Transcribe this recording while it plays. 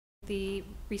the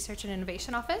Research and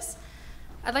Innovation Office.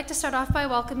 I'd like to start off by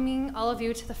welcoming all of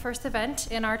you to the first event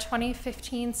in our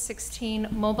 2015-16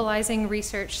 Mobilizing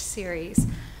Research Series.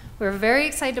 We're very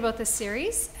excited about this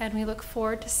series, and we look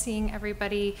forward to seeing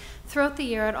everybody throughout the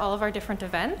year at all of our different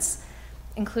events,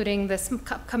 including this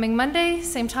upcoming Monday,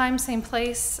 same time, same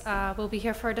place. We'll be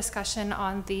here for a discussion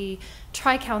on the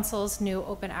Tri-Council's new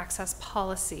open access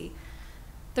policy.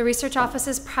 The Research Office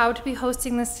is proud to be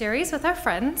hosting this series with our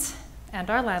friends and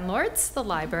our landlords, the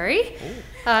library.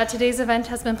 Today's event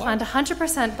has been planned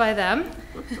 100% by them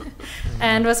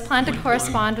and was planned to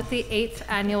correspond with the 8th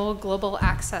Annual Global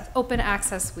Open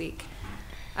Access Week.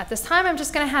 At this time, I'm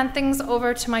just going to hand things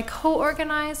over to my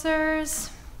co-organizers,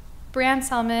 Brianne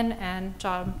Selman and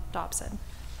John Dobson.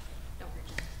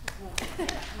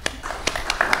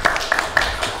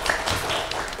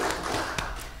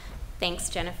 Thanks,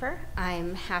 Jennifer.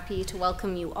 I'm happy to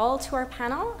welcome you all to our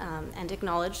panel and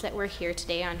acknowledge that we're here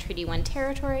today on Treaty 1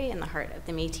 territory in the heart of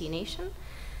the Métis Nation.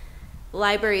 The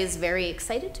library is very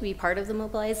excited to be part of the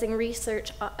Mobilizing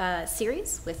Research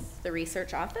Series with the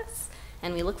Research Office,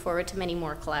 and we look forward to many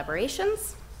more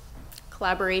collaborations.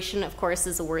 Collaboration, of course,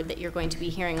 is a word that you're going to be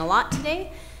hearing a lot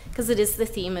today because it is the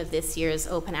theme of this year's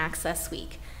Open Access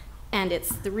Week, and it's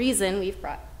the reason we've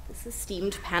brought this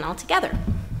esteemed panel together.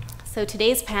 So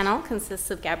today's panel consists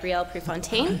of Gabrielle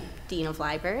Prefontaine, Dean of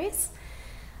Libraries,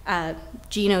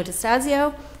 Jino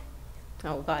Distasio,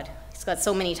 oh God, he's got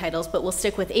so many titles, but we'll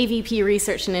stick with AVP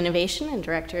Research and Innovation and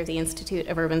Director of the Institute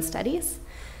of Urban Studies,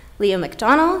 Leah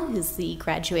McDonnell, who's the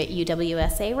graduate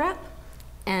UWSA rep,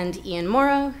 and Ian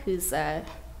Mauro, who's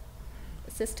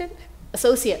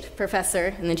associate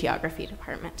professor in the geography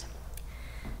department.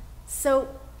 So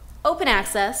open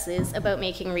access is about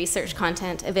making research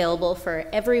content available for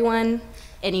everyone,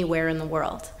 anywhere in the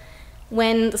world.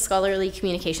 When the scholarly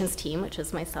communications team, which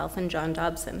is myself and John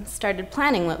Dobson, started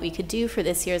planning what we could do for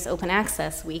this year's Open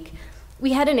Access Week,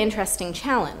 we had an interesting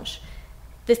challenge.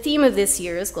 The theme of this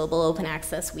year's Global Open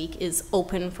Access Week is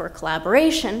open for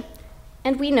collaboration,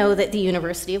 and we know that the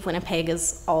University of Winnipeg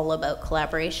is all about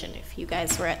collaboration. If you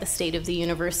guys were at the State of the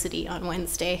University on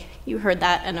Wednesday, you heard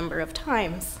that a number of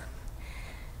times.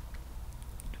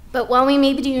 But while we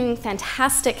may be doing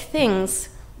fantastic things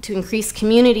to increase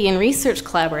community and research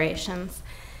collaborations,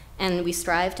 and we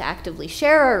strive to actively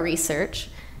share our research,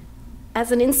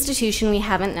 as an institution, we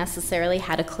haven't necessarily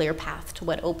had a clear path to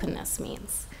what openness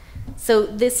means. So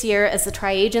this year, as the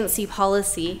tri-agency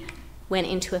policy went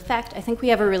into effect, I think we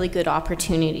have a really good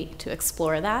opportunity to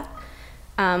explore that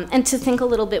and to think a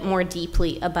little bit more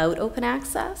deeply about open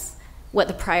access, what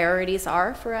the priorities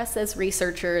are for us as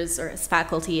researchers or as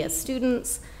faculty, as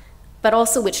students, but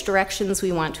also which directions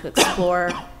we want to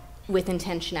explore with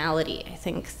intentionality. I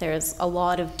think there's a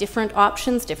lot of different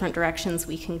options, different directions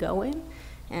we can go in.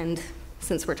 And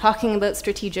since we're talking about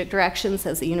strategic directions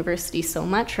as a university so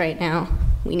much right now,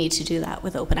 we need to do that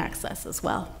with open access as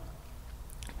well.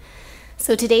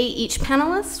 So today, each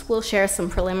panelist will share some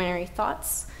preliminary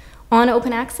thoughts on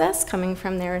open access coming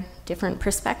from their different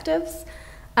perspectives.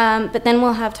 But then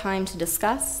we'll have time to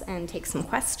discuss and take some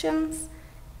questions.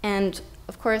 And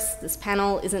of course, this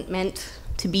panel isn't meant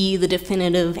to be the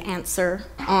definitive answer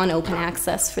on open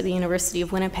access for the University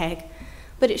of Winnipeg,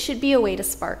 but it should be a way to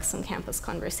spark some campus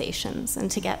conversations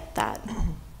and to get that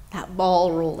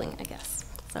ball rolling, I guess.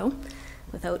 So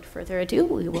without further ado,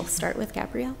 we will start with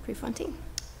Gabrielle Prefontaine.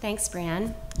 Thanks,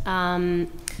 Brianne.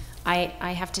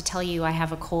 I have to tell you I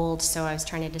have a cold, so I was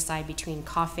trying to decide between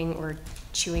coughing or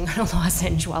chewing on a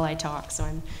lozenge while I talk, so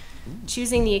I'm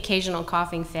choosing the occasional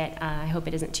coughing fit. I hope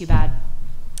it isn't too bad.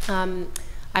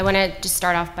 I want to just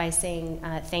start off by saying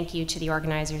thank you to the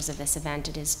organizers of this event.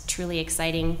 It is truly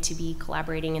exciting to be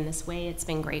collaborating in this way. It's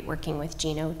been great working with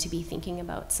Jino to be thinking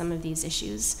about some of these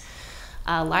issues.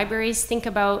 Libraries think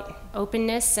about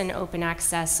openness and open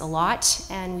access a lot,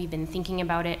 and we've been thinking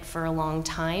about it for a long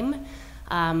time.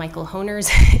 Michael Honer's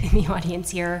in the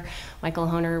audience here. Michael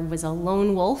Honer was a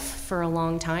lone wolf for a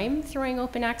long time throwing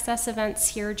open access events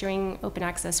here during Open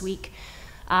Access Week,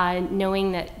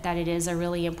 knowing that it is a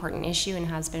really important issue and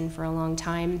has been for a long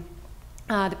time.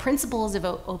 The principles of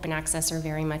open access are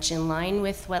very much in line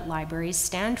with what libraries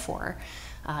stand for.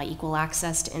 Equal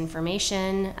access to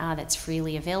information that's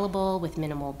freely available with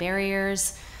minimal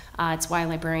barriers. It's why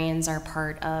librarians are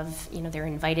part of, they're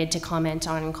invited to comment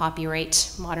on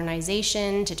copyright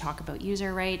modernization, to talk about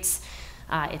user rights.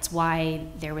 It's why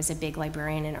there was a big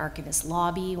librarian and archivist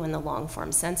lobby when the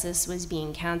long-form census was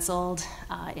being canceled.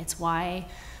 It's why,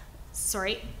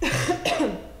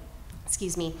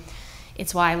 excuse me.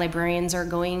 It's why librarians are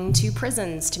going to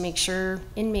prisons to make sure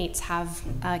inmates have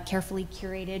carefully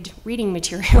curated reading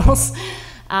materials.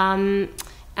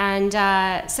 And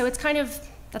so that's kind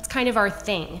of our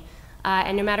thing.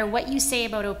 And no matter what you say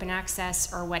about open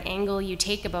access or what angle you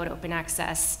take about open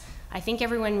access, I think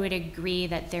everyone would agree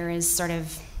that there is sort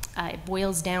of, it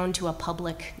boils down to a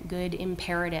public good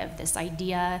imperative, this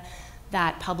idea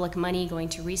that public money going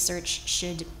to research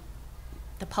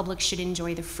the public should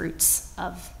enjoy the fruits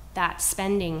of that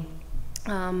spending.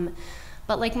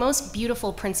 But like most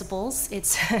beautiful principles,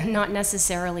 it's not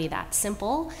necessarily that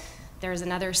simple. There's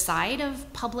another side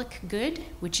of public good,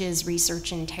 which is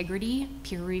research integrity,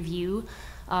 peer review,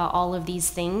 all of these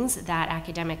things that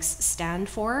academics stand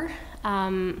for.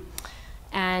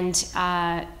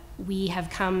 We have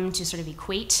come to sort of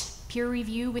equate peer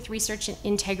review with research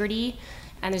integrity,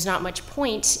 and there's not much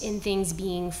point in things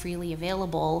being freely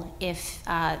available if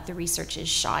the research is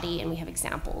shoddy, and we have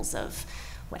examples of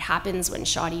what happens when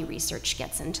shoddy research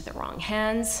gets into the wrong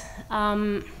hands.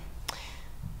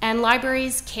 And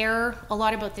libraries care a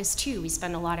lot about this too. We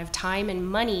spend a lot of time and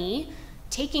money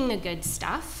taking the good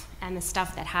stuff and the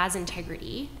stuff that has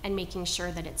integrity and making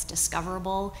sure that it's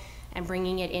discoverable and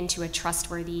bringing it into a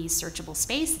trustworthy, searchable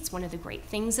space. It's one of the great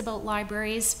things about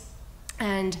libraries.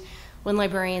 And when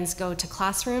librarians go to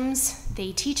classrooms,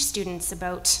 they teach students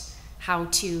about how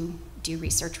to do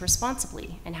research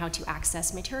responsibly and how to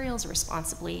access materials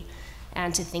responsibly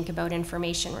and to think about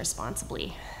information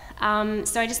responsibly.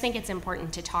 So I just think it's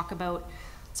important to talk about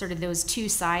sort of those two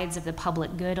sides of the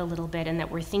public good a little bit, and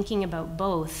that we're thinking about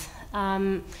both.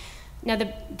 Now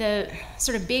the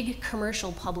sort of big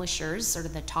commercial publishers, sort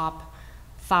of the top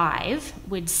 5,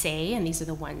 would say, and these are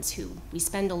the ones who we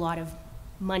spend a lot of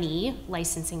money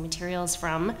licensing materials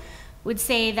from, would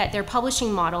say that their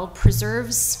publishing model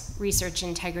preserves research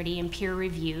integrity and peer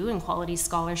review and quality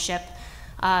scholarship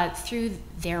through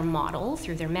their model,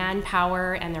 through their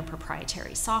manpower and their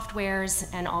proprietary softwares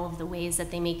and all of the ways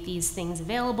that they make these things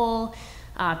available,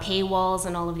 paywalls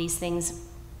and all of these things.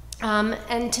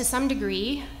 And to some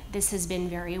degree, this has been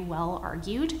very well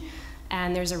argued,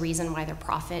 and there's a reason why their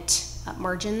profit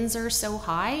margins are so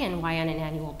high and why on an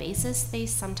annual basis they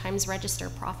sometimes register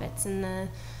profits in the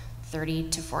 30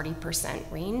 to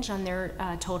 40% range on their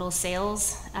total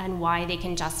sales, and why they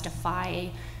can justify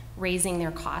raising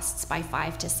their costs by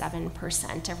 5 to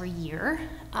 7% every year.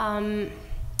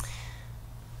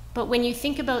 But when you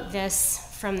think about this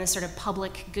from the sort of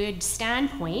public good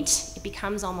standpoint, it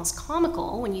becomes almost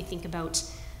comical when you think about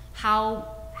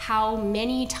how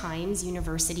many times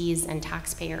universities and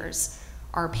taxpayers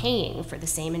are paying for the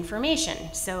same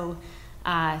information. So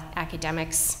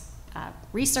academics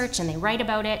research and they write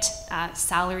about it.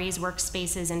 Salaries,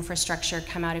 workspaces, infrastructure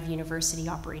come out of university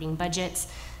operating budgets.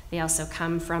 They also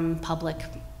come from public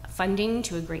funding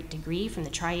to a great degree from the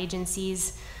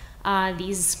tri-agencies.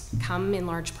 These come in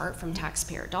large part from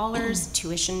taxpayer dollars,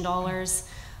 tuition dollars.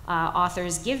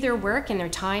 Authors give their work and their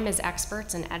time as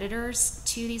experts and editors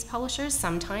to these publishers,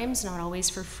 sometimes, not always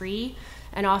for free,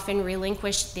 and often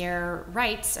relinquish their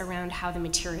rights around how the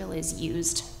material is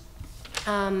used.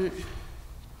 And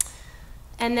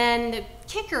then the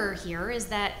kicker here is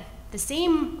that the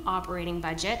same operating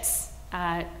budgets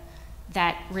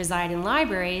that reside in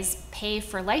libraries pay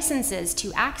for licenses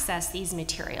to access these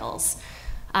materials.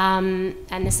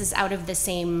 And this is out of the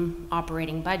same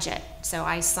operating budget. So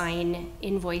I sign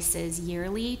invoices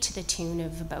yearly to the tune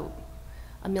of about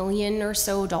 $1 million or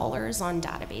so on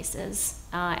databases,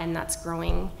 and that's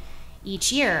growing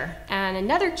each year. And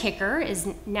another kicker is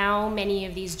now many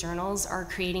of these journals are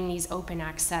creating these open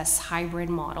access hybrid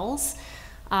models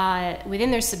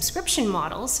within their subscription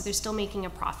models, so they're still making a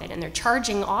profit, and they're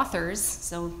charging authors,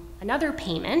 so another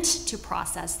payment to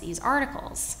process these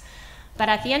articles. But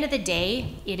at the end of the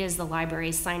day, it is the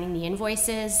libraries signing the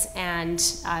invoices, and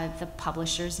the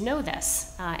publishers know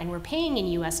this. And we're paying in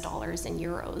US dollars and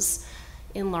euros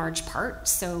in large part.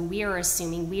 So we are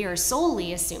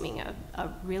solely assuming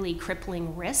a really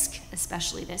crippling risk,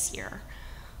 especially this year,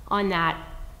 on that.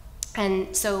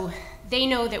 And so they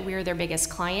know that we're their biggest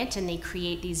client, and they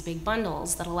create these big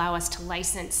bundles that allow us to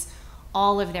license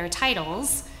all of their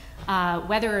titles,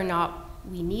 whether or not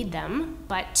we need them,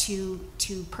 but to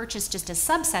purchase just a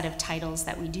subset of titles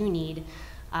that we do need,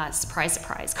 surprise,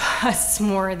 surprise, costs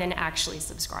more than actually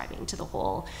subscribing to the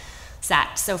whole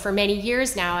set. So for many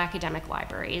years now, academic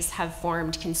libraries have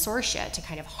formed consortia to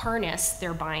kind of harness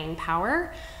their buying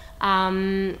power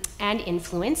and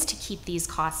influence to keep these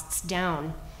costs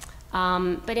down.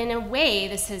 But in a way,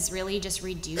 this has really just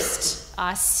reduced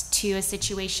us to a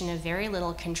situation of very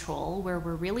little control, where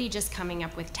we're really just coming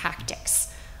up with tactics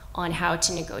on how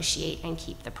to negotiate and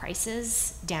keep the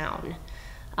prices down.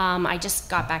 I just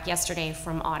got back yesterday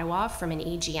from Ottawa from an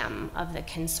AGM of the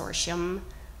consortium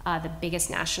the biggest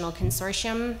national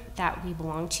consortium that we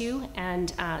belong to.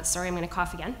 And sorry, I'm going to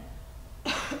cough again.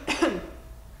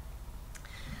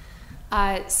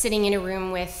 Sitting in a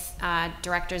room with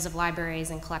directors of libraries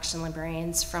and collection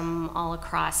librarians from all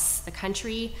across the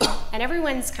country, and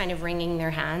everyone's kind of wringing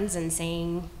their hands and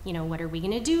saying, you know, what are we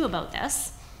going to do about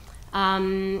this? How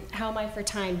am I for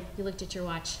time? You looked at your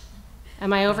watch.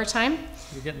 Am I over time?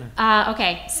 You're getting there.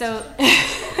 Okay, so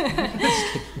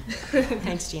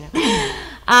thanks, Jino.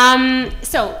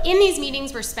 So in these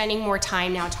meetings, we're spending more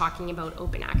time now talking about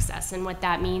open access, and what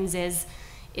that means is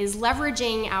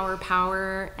leveraging our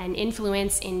power and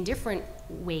influence in different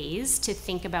ways to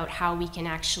think about how we can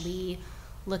actually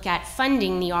look at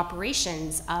funding the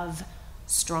operations of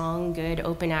strong, good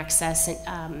open access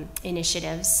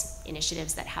initiatives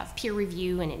that have peer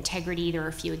review and integrity. There are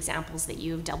a few examples that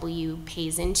UofW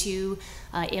pays into.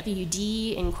 RUD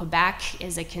in Quebec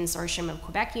is a consortium of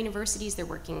Quebec universities. They're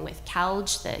working with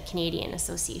CALJ, the Canadian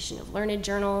Association of Learned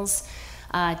Journals,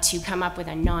 to come up with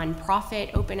a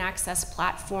nonprofit open access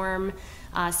platform.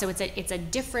 So it's a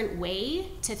different way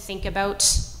to think about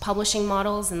publishing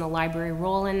models and the library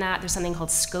role in that. There's something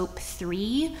called Scope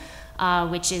 3,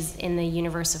 which is in the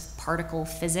universe of particle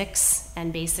physics,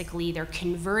 and basically they're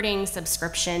converting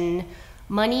subscription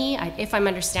money, if I'm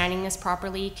understanding this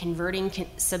properly, converting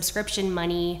subscription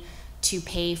money to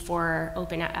pay for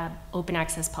open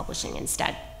access publishing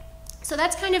instead. So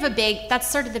that's kind of that's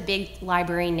sort of the big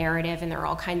library narrative, and there are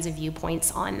all kinds of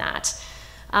viewpoints on that.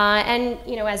 And,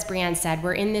 you know, as Brianne said,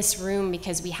 we're in this room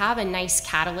because we have a nice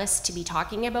catalyst to be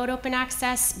talking about open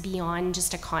access beyond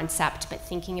just a concept, but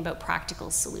thinking about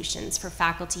practical solutions for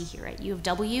faculty here at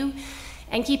UofW,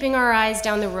 and keeping our eyes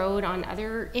down the road on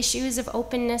other issues of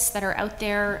openness that are out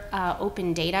there.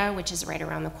 Open data, which is right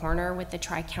around the corner with the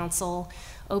Tri-Council.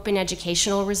 Open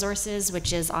educational resources,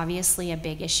 which is obviously a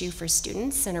big issue for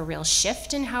students and a real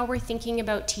shift in how we're thinking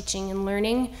about teaching and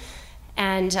learning.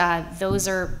 And those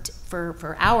are,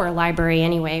 for our library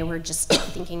anyway, we're just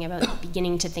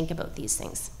beginning to think about these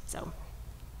things. So,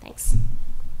 thanks.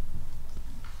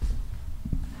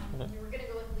 We were going to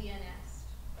go with Leah next.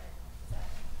 But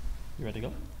You ready to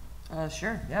go?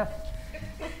 Sure, yeah.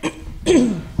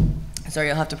 Sorry,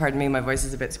 you'll have to pardon me, my voice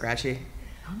is a bit scratchy.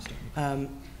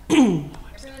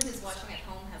 everyone who's watching at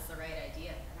home has the right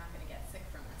idea. They're not going to get sick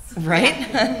from this. Right?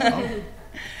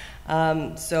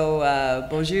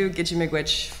 Bonjour, Gitchi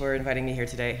Miigwech, for inviting me here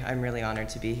today. I'm really honored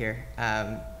to be here.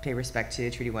 Pay respect to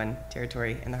Treaty 1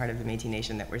 territory in the heart of the Métis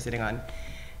Nation that we're sitting on.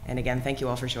 And again, thank you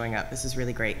all for showing up. This is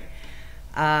really great.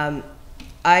 I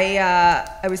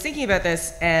was thinking about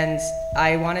this, and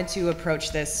I wanted to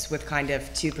approach this with kind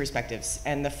of two perspectives.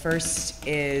 And the first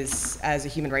is as a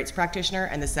human rights practitioner,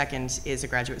 and the second is a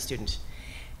graduate student.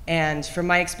 And from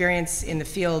my experience in the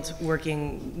field,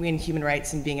 working in human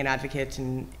rights and being an advocate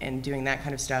and doing that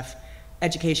kind of stuff,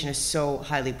 education is so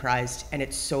highly prized, and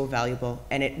it's so valuable,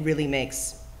 and it really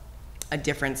makes a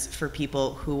difference for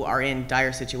people who are in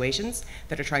dire situations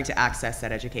that are trying to access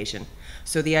that education.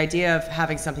 So the idea of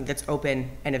having something that's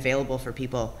open and available for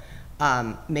people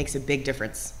makes a big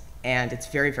difference, and it's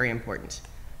very, very important.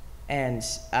 And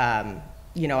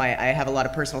you know, I have a lot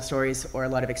of personal stories or a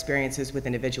lot of experiences with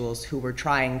individuals who were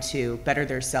trying to better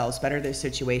themselves, better their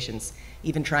situations,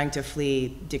 even trying to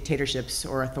flee dictatorships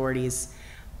or authorities,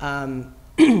 and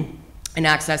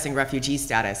accessing refugee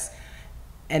status.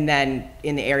 And then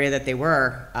in the area that they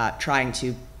were, trying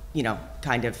to, you know,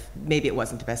 kind of, maybe it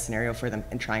wasn't the best scenario for them,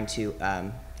 and trying to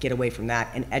get away from that.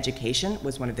 And education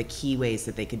was one of the key ways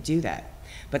that they could do that.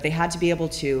 But they had to be able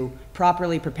to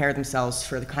properly prepare themselves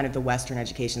for the kind of the Western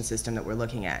education system that we're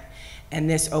looking at. And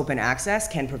this open access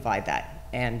can provide that.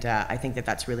 And I think that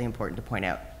that's really important to point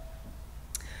out.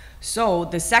 So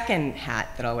the second hat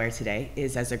that I'll wear today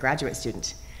is as a graduate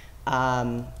student.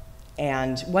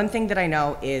 And one thing that I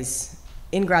know is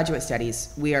in graduate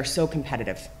studies, we are so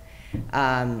competitive.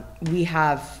 We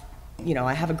have, you know,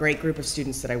 I have a great group of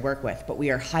students that I work with, but we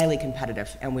are highly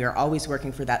competitive, and we are always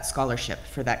working for that scholarship,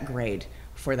 for that grade,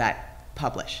 for that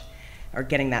publish, or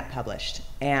getting that published.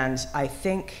 And I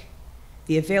think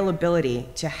the availability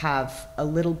to have a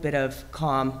little bit of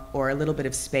calm or a little bit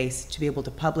of space to be able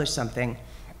to publish something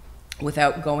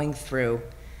without going through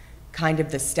kind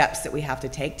of the steps that we have to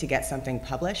take to get something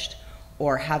published,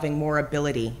 or having more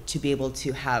ability to be able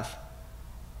to have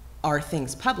our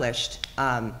things published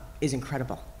is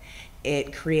incredible.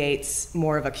 It creates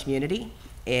more of a community.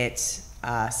 It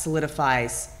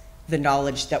solidifies the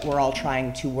knowledge that we're all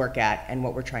trying to work at and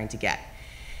what we're trying to get.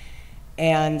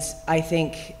 And I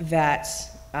think that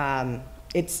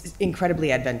it's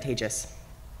incredibly advantageous.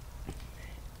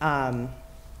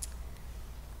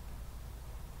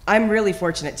 I'm really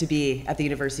fortunate to be at the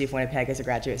University of Winnipeg as a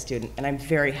graduate student, and I'm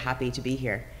very happy to be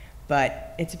here.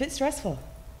 But it's a bit stressful.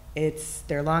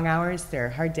 There are long hours, there are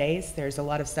hard days, there's a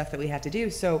lot of stuff that we have to do.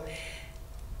 So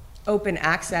open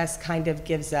access kind of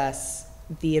gives us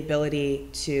the ability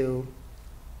to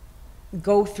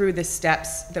go through the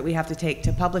steps that we have to take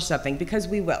to publish something, because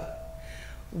we will.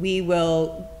 We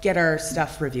will get our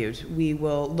stuff reviewed. We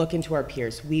will look into our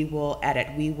peers. We will edit.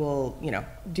 We will,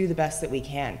 do the best that we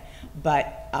can.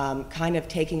 But kind of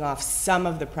taking off some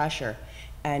of the pressure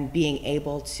and being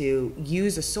able to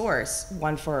use a source,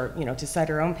 one for, to cite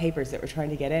our own papers that we're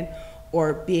trying to get in,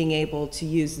 or being able to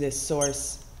use this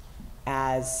source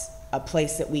as a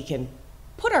place that we can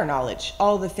put our knowledge,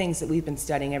 all the things that we've been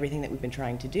studying, everything that we've been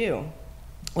trying to do,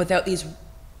 without these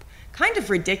kind of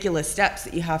ridiculous steps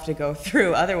that you have to go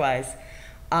through otherwise.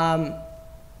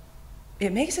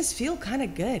 It makes us feel kind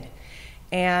of good.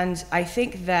 And I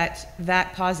think that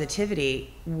that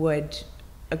positivity would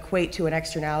equate to an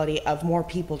externality of more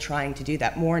people trying to do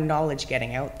that, more knowledge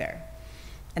getting out there.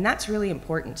 And that's really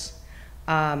important.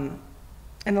 And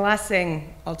the last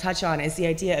thing I'll touch on is the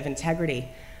idea of integrity.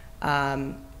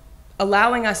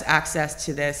 Allowing us access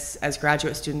to this as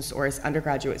graduate students or as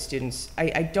undergraduate students,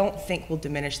 I don't think will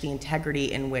diminish the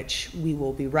integrity in which we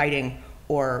will be writing,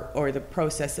 or the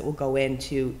process that will go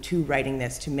into writing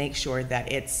this, to make sure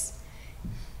that it's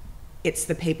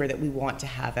the paper that we want to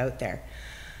have out there.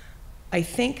 I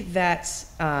think that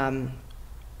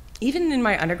even in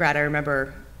my undergrad, I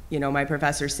remember my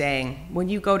professor saying, when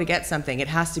you go to get something, it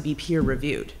has to be peer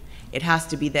reviewed. It has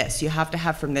to be this. You have to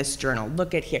have from this journal.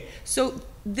 Look at here. So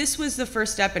this was the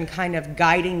first step in kind of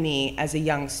guiding me as a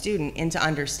young student into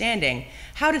understanding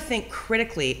how to think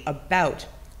critically about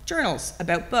journals,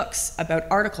 about books, about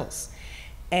articles.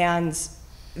 And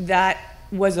that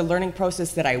was a learning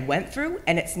process that I went through,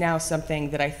 and it's now something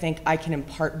that I think I can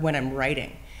impart when I'm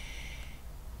writing.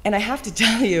 And I have to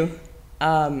tell you,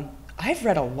 I've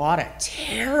read a lot of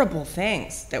terrible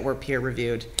things that were peer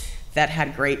reviewed, that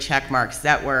had great check marks,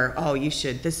 that were, oh,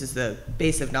 this is the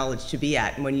base of knowledge to be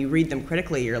at. And when you read them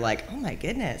critically, you're like, oh my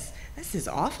goodness, this is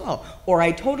awful. Or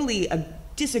I totally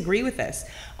disagree with this.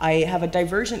 I have a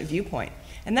divergent viewpoint.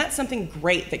 And that's something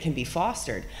great that can be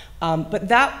fostered. But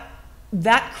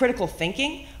that critical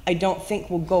thinking, I don't think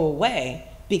will go away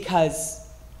because,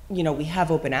 we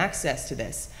have open access to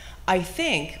this. I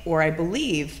think, or I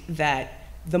believe, that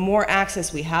the more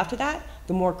access we have to that,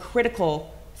 the more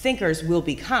critical thinkers will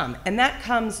become. And that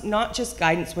comes not just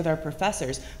guidance with our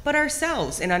professors, but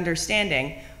ourselves in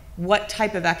understanding what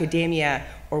type of academia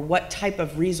or what type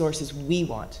of resources we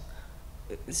want.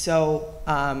 So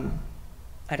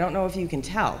I don't know if you can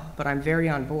tell, but I'm very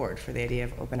on board for the idea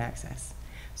of open access.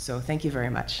 So thank you very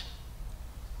much.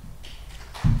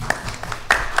 We're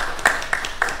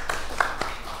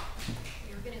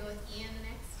going to go with Ian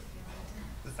next, if you want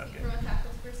to speak from a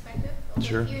faculty perspective. Although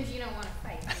Sure. If you and Jino want to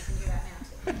fight, you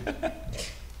can do that now too.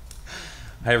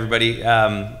 Hi, everybody.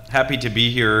 Happy to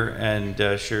be here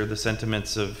and share the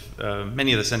sentiments of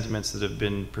many of the sentiments that have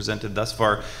been presented thus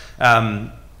far.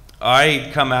 I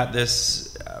come at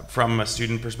this from a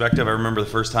student perspective. I remember the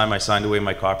first time I signed away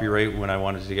my copyright when I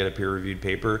wanted to get a peer-reviewed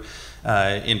paper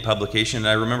in publication. And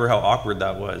I remember how awkward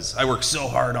that was. I worked so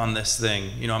hard on this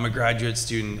thing. I'm a graduate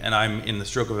student, and I'm, in the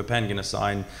stroke of a pen, going to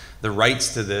sign the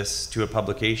rights to this to a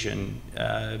publication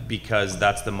because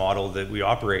that's the model that we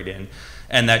operate in.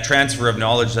 And that transfer of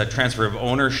knowledge, that transfer of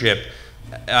ownership,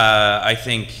 I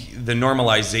think the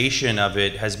normalization of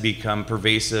it has become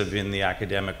pervasive in the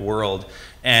academic world.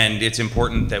 And it's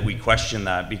important that we question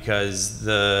that, because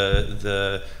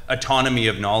the autonomy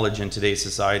of knowledge in today's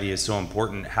society is so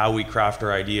important. How we craft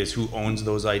our ideas, who owns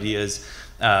those ideas,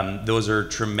 those are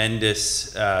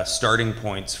tremendous starting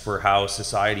points for how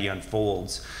society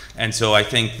unfolds. And so I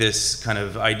think this kind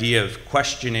of idea of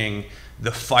questioning the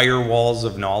firewalls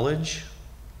of knowledge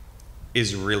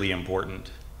is really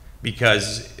important,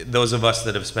 because those of us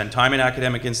that have spent time in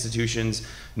academic institutions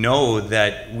know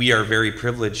that we are very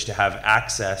privileged to have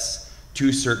access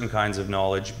to certain kinds of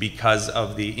knowledge because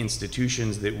of the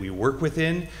institutions that we work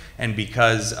within, and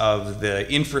because of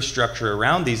the infrastructure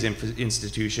around these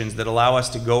institutions that allow us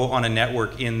to go on a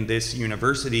network in this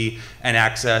university and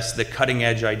access the cutting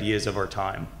edge ideas of our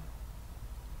time.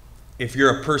 If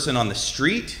you're a person on the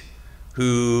street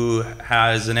who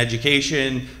has an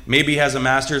education, maybe has a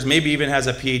master's, maybe even has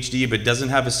a PhD, but doesn't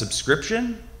have a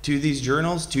subscription to these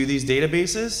journals, to these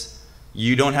databases,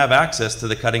 you don't have access to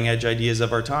the cutting edge ideas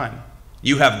of our time.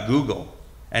 You have Google,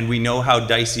 and we know how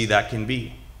dicey that can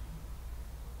be.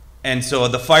 And so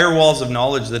the firewalls of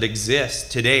knowledge that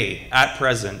exist today, at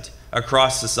present,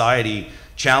 across society,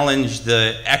 challenge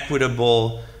the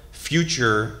equitable,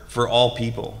 future for all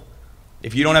people.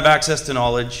 If you don't have access to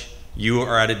knowledge, you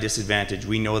are at a disadvantage.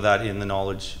 We know that in the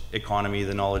knowledge economy,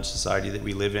 the knowledge society that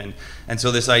we live in. And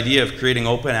so this idea of creating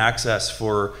open access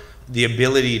for the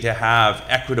ability to have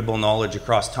equitable knowledge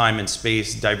across time and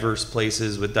space, diverse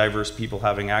places with diverse people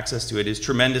having access to it, is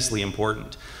tremendously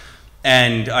important.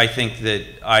 And I think that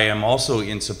I am also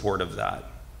in support of that.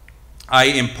 I,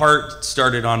 in part,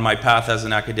 started on my path as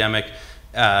an academic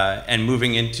and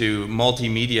moving into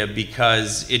multimedia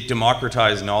because it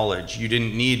democratized knowledge. You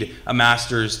didn't need a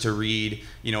master's to read,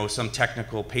 you know, some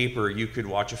technical paper. You could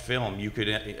watch a film. You could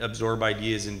absorb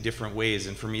ideas in different ways.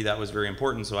 And for me, that was very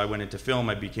important. So I went into film.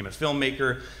 I became a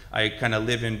filmmaker. I kind of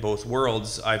live in both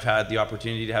worlds. I've had the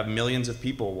opportunity to have millions of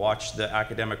people watch the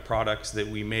academic products that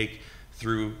we make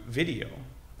through video.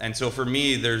 And so for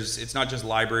me, it's not just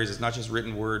libraries, it's not just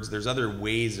written words, there's other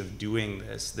ways of doing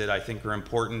this that I think are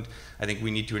important. I think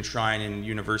we need to enshrine in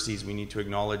universities, we need to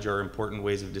acknowledge our important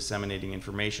ways of disseminating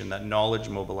information, that knowledge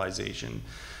mobilization.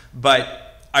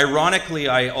 But ironically,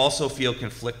 I also feel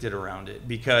conflicted around it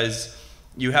because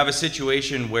you have a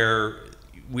situation where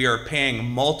we are paying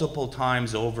multiple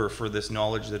times over for this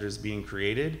knowledge that is being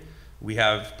created. We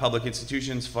have public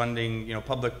institutions funding, you know,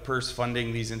 public purse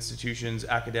funding these institutions,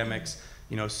 academics,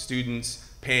 you know, students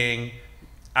paying,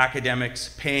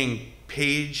 academics paying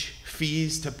page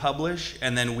fees to publish,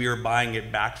 and then we are buying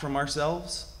it back from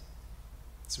ourselves.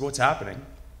 That's what's happening.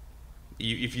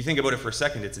 If you think about it for a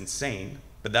second, it's insane,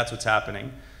 but that's what's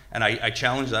happening. And I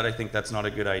challenge that. I think that's not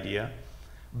a good idea.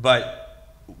 But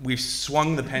we've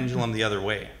swung the pendulum the other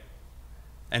way.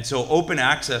 And so open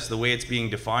access, the way it's being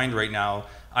defined right now,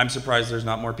 I'm surprised there's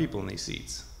not more people in these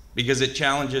seats, because it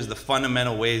challenges the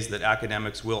fundamental ways that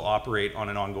academics will operate on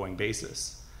an ongoing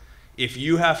basis. If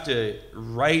you have to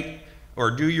write or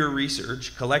do your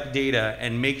research, collect data,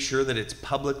 and make sure that it's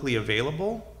publicly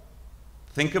available,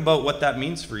 think about what that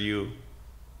means for you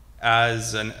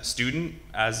as a student,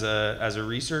 as a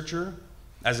researcher,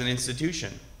 as an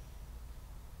institution.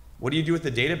 What do you do with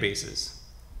the databases?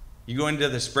 You go into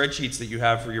the spreadsheets that you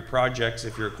have for your projects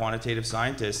if you're a quantitative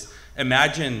scientist.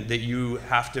 Imagine that you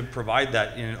have to provide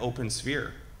that in an open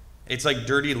sphere. It's like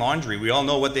dirty laundry. We all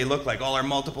know what they look like, all our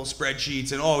multiple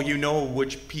spreadsheets, and oh, you know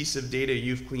which piece of data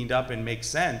you've cleaned up and makes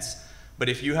sense. But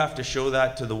if you have to show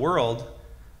that to the world,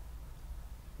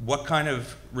 what kind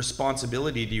of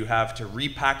responsibility do you have to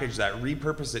repackage that,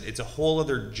 repurpose it? It's a whole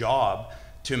other job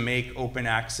to make open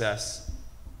access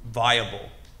viable.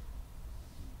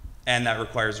 And that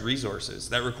requires resources.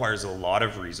 That requires a lot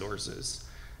of resources.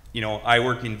 You know, I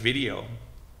work in video.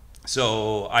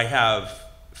 So I have,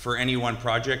 for any one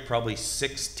project, probably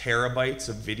 6 terabytes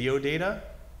of video data.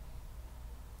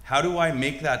 How do I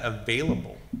make that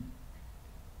available?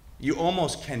 You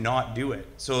almost cannot do it.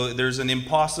 So there's an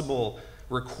impossible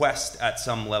request at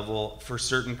some level for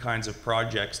certain kinds of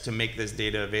projects to make this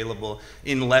data available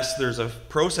unless there's a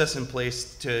process in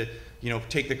place to, you know,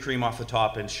 take the cream off the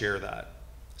top and share that.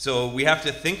 So we have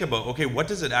to think about, okay, what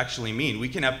does it actually mean? We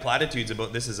can have platitudes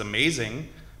about this is amazing,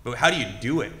 but how do you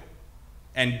do it?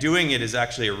 And doing it is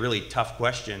actually a really tough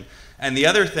question. And the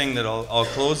other thing that I'll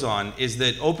close on is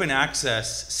that open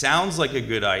access sounds like a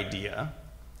good idea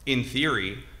in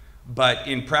theory, but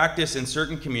in practice in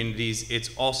certain communities,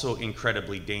 it's also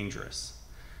incredibly dangerous.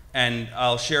 And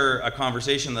I'll share a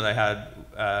conversation that I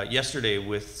had yesterday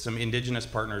with some Indigenous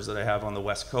partners that I have on the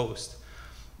West Coast.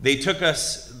 They took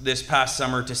us this past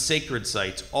summer to sacred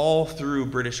sites all through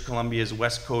British Columbia's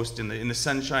west coast in the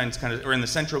Sunshines or in the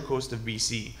central coast of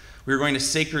BC. We were going to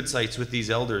sacred sites with these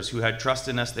elders who had trust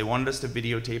in us. They wanted us to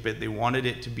videotape it. They wanted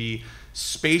it to be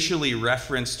spatially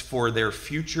referenced for their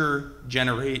future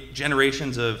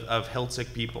generations of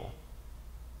Hiltzik people.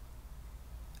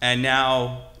 And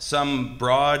now some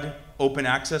broad open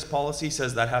access policy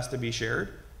says that has to be shared.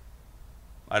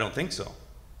 I don't think so.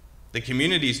 The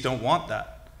communities don't want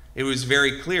that. It was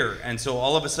very clear. And so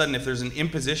all of a sudden, if there's an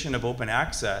imposition of open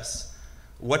access,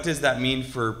 what does that mean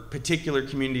for particular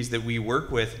communities that we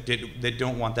work with that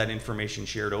don't want that information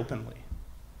shared openly?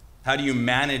 How do you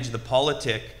manage the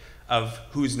politic of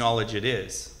whose knowledge it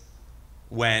is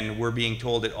when we're being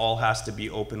told it all has to be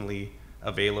openly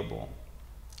available?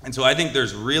 And so I think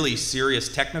there's really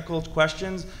serious technical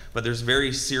questions, but there's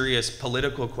very serious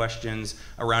political questions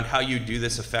around how you do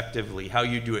this effectively, how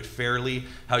you do it fairly,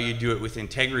 how you do it with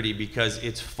integrity, because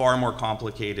it's far more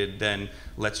complicated than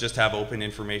let's just have open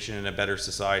information in a better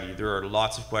society. There are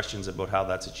lots of questions about how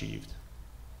that's achieved.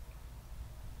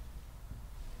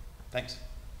 Thanks.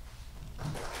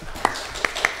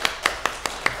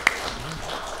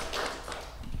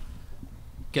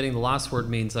 Getting the last word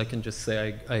means I can just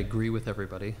say I agree with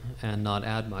everybody and not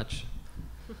add much.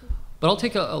 But I'll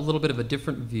take a little bit of a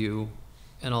different view,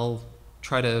 and I'll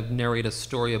try to narrate a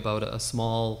story about a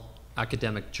small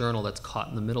academic journal that's caught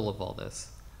in the middle of all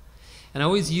this. And I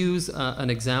always use an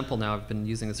example now. I've been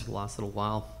using this for the last little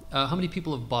while. How many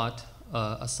people have bought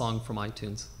a song from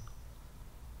iTunes?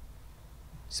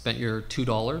 Spent your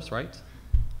 $2, right?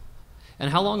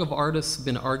 And how long have artists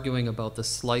been arguing about the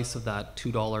slice of that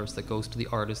 $2 that goes to the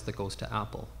artist that goes to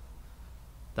Apple?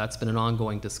 That's been an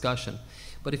ongoing discussion.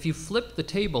 But if you flip the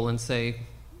table and say,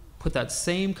 put that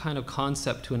same kind of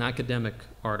concept to an academic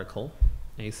article,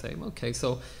 and you say, okay,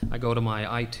 so I go to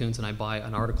my iTunes and I buy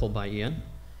an article by Ian,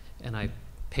 and I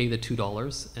pay the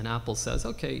 $2, and Apple says,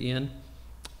 okay, Ian,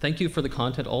 thank you for the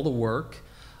content, all the work.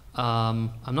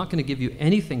 I'm not going to give you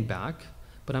anything back,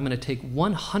 but I'm going to take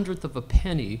 1/100th of a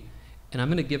penny and I'm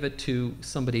going to give it to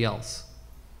somebody else.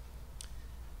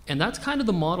 And that's kind of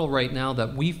the model right now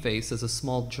that we face as a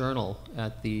small journal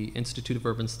at the Institute of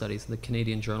Urban Studies and the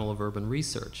Canadian Journal of Urban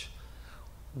Research.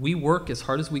 We work as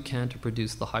hard as we can to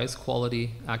produce the highest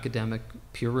quality, academic,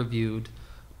 peer-reviewed,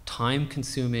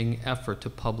 time-consuming effort to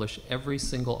publish every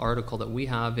single article that we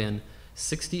have in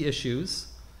 60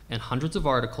 issues and hundreds of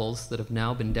articles that have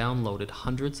now been downloaded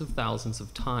hundreds of thousands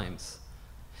of times.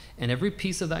 And every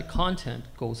piece of that content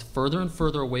goes further and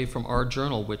further away from our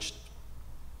journal, which,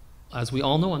 as we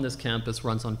all know on this campus,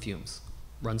 runs on fumes,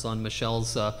 runs on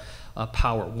Michelle's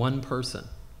power, one person.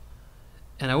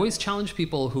 And I always challenge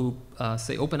people who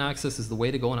say open access is the way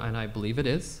to go, and I believe it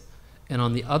is. And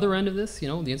on the other end of this, you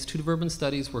know, the Institute of Urban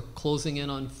Studies, we're closing in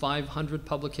on 500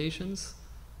 publications.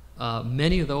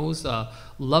 Many of those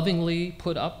lovingly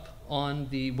put up on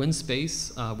the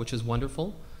WinSpace, which is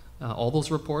wonderful. All those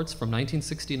reports from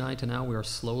 1969 to now, we are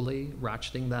slowly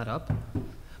ratcheting that up.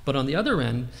 But on the other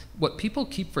end, what people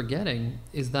keep forgetting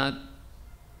is that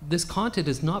this content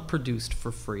is not produced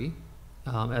for free.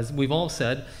 As we've all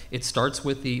said, it starts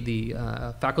with the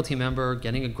faculty member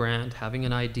getting a grant, having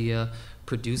an idea,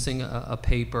 producing a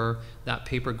paper, that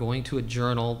paper going to a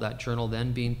journal, that journal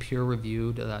then being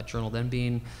peer-reviewed, that journal then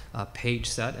being page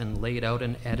set and laid out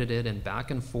and edited and back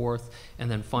and forth,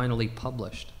 and then finally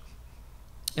published.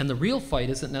 And the real fight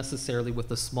isn't necessarily with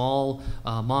the small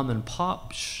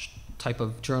mom-and-pop type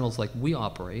of journals like we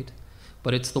operate,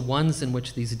 but it's the ones in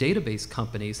which these database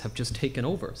companies have just taken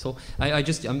over. So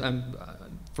I'm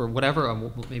for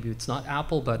whatever, maybe it's not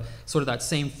Apple, but sort of that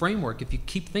same framework, if you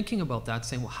keep thinking about that,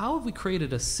 saying, well, how have we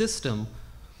created a system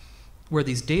where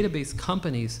these database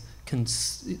companies can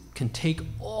take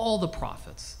all the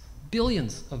profits,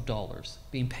 billions of dollars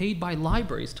being paid by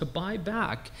libraries to buy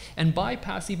back and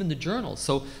bypass even the journals?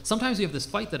 So sometimes you have this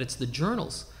fight that it's the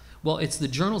journals. Well, it's the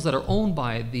journals that are owned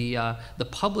by the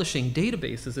publishing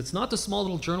databases. It's not the small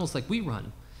little journals like we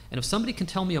run. And if somebody can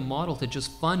tell me a model to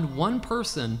just fund one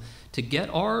person to get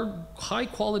our high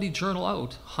quality journal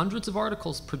out, hundreds of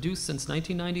articles produced since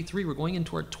 1993, we're going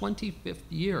into our 25th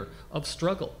year of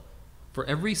struggle for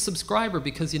every subscriber,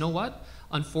 because you know what?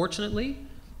 Unfortunately,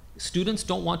 students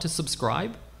don't want to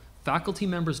subscribe. Faculty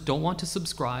members don't want to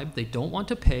subscribe. They don't want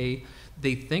to pay.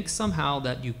 They think somehow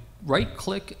that you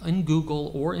right-click in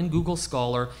Google or in Google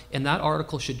Scholar, and that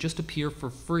article should just appear for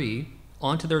free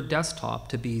onto their desktop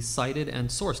to be cited and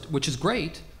sourced, which is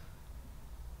great.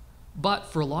 But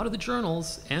for a lot of the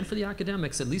journals and for the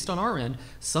academics, at least on our end,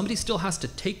 somebody still has to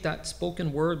take that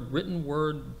spoken word, written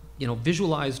word, you know,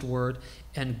 visualized word,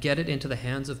 and get it into the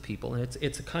hands of people. And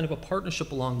it's a kind of a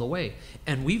partnership along the way.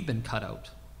 And we've been cut out.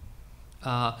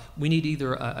 We need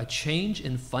either a change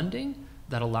in funding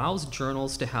that allows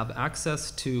journals to have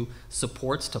access to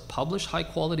supports to publish high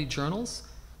quality journals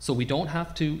so we don't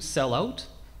have to sell out.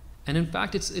 And in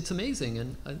fact, it's amazing.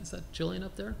 And is that Jillian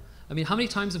up there? I mean, how many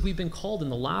times have we been called in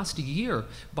the last year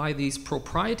by these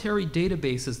proprietary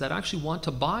databases that actually want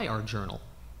to buy our journal?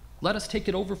 Let us take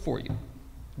it over for you.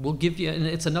 We'll give you, and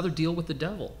it's another deal with the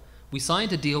devil. We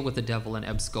signed a deal with the devil and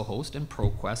EBSCOhost and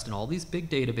ProQuest and all these big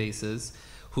databases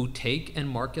who take and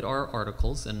market our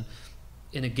articles, and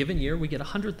in a given year we get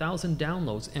 100,000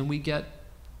 downloads and we get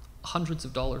hundreds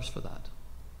of dollars for that.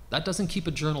 That doesn't keep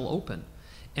a journal open.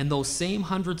 And those same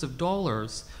hundreds of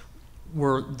dollars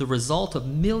were the result of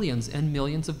millions and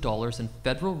millions of dollars in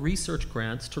federal research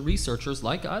grants to researchers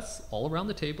like us, all around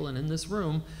the table and in this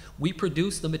room. We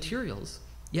produce the materials,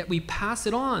 yet we pass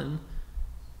it on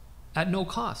at no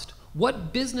cost.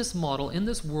 What business model in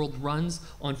this world runs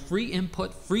on free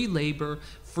input, free labor,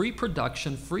 free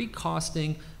production, free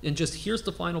costing, and just here's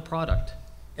the final product?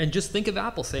 And just think of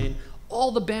Apple saying,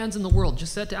 all the bands in the world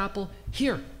just said to Apple,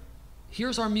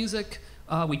 here's our music.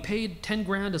 We paid 10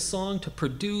 grand a song to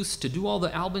produce, to do all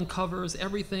the album covers,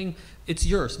 everything. It's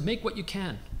yours. Make what you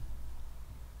can.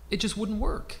 It just wouldn't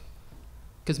work.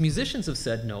 Because musicians have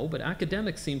said no, but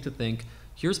academics seem to think,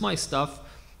 here's my stuff,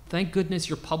 thank goodness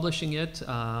you're publishing it,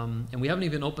 and we haven't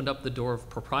even opened up the door of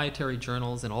proprietary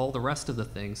journals and all the rest of the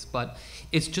things, but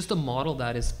it's just a model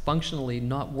that is functionally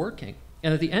not working.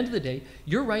 And at the end of the day,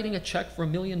 you're writing a check for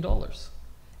 $1 million,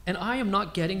 and I am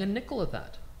not getting a nickel of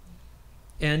that.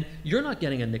 And you're not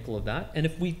getting a nickel of that, and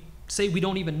if we say we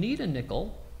don't even need a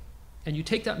nickel, and you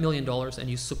take that $1 million and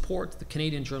you support the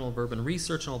Canadian Journal of Urban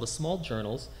Research and all the small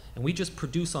journals, and we just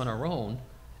produce on our own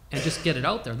and just get it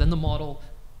out there, then the model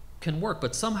can work.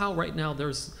 But somehow right now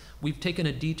we've taken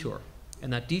a detour,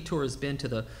 and that detour has been to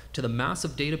the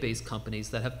massive database companies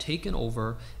that have taken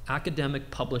over academic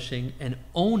publishing and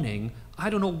owning, I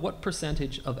don't know what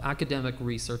percentage of academic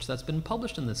research that's been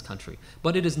published in this country.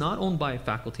 But it is not owned by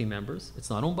faculty members, it's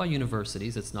not owned by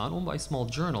universities, it's not owned by small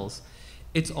journals,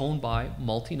 it's owned by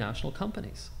multinational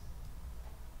companies.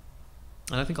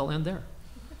 And I think I'll end there.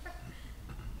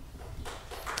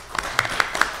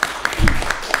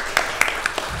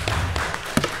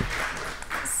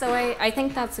 So I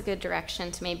think that's a good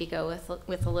direction to maybe go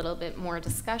with a little bit more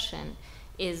discussion,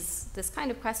 is this kind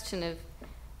of question of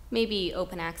maybe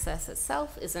open access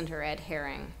itself isn't a red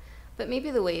herring, but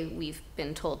maybe the way we've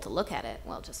been told to look at it,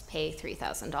 well, just pay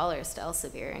 $3,000 to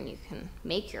Elsevier and you can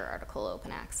make your article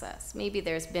open access. Maybe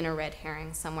there's been a red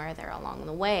herring somewhere there along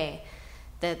the way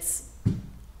that's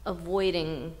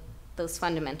avoiding those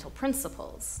fundamental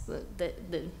principles,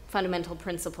 the fundamental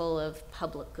principle of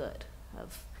public good,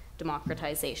 of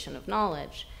democratization of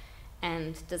knowledge.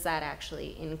 And does that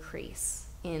actually increase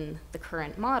in the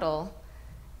current model?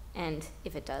 And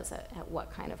if it does, at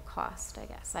what kind of cost, I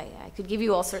guess. I could give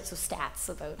you all sorts of stats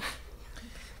about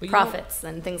profits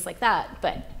and things like that,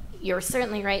 but you're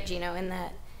certainly right, Jino, in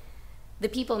that the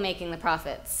people making the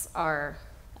profits are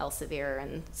Elsevier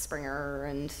and Springer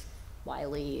and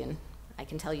Wiley, and I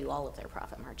can tell you all of their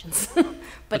profit margins.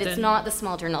 but it's not the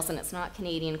small journals, and it's not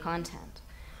Canadian content.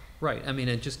 Right, I mean,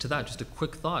 and just to that, just a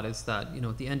quick thought is that,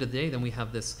 at the end of the day, then we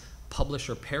have this publish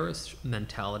or perish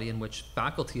mentality in which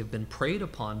faculty have been preyed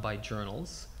upon by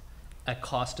journals at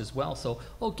cost as well. So,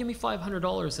 give me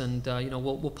 $500 and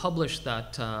we'll publish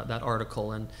that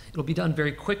article, and it'll be done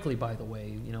very quickly, by the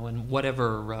way, in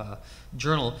whatever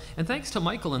journal. And thanks to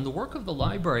Michael and the work of the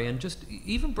library, and just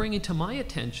even bringing to my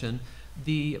attention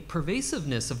the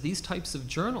pervasiveness of these types of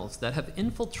journals that have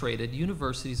infiltrated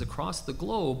universities across the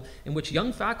globe, in which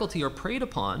young faculty are preyed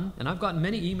upon. And I've gotten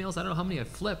many emails, I don't know how many I've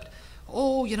flipped.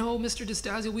 Mr.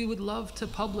 Distasio, we would love to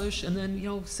publish, and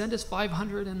then, send us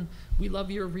 500 and we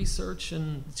love your research,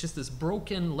 and it's just this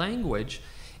broken language.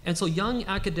 And so young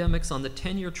academics on the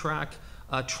tenure track,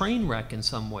 train wreck in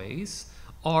some ways,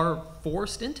 are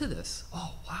forced into this.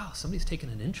 Oh, wow, somebody's taken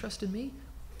an interest in me?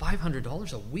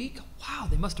 $500 a week? Wow,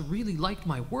 they must have really liked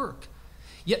my work.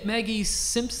 Yet Maggie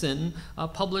Simpson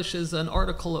publishes an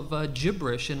article of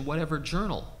gibberish in whatever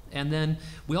journal, and then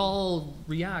we all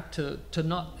react to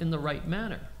not in the right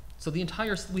manner. So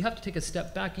we have to take a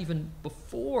step back even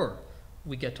before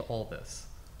we get to all this.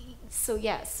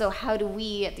 So how do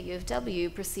we at the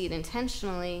UofW proceed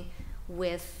intentionally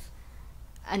with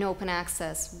an open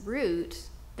access route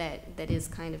that is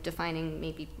kind of defining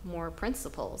maybe more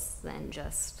principles than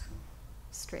just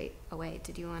straight away?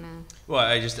 Did you want to? Well,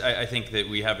 I think that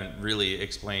we haven't really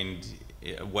explained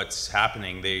what's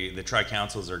happening. The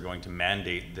tri-councils are going to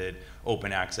mandate that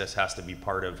open access has to be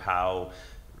part of how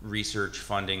research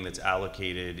funding that's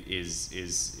allocated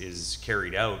is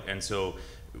carried out. And so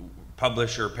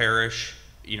publish or perish,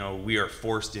 we are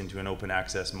forced into an open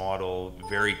access model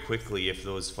very quickly if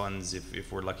those funds,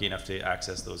 if we're lucky enough to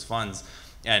access those funds.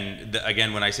 And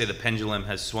again, when I say the pendulum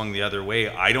has swung the other way,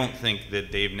 I don't think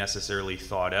that they've necessarily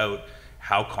thought out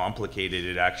how complicated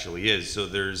it actually is. So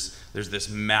there's this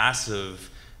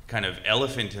massive kind of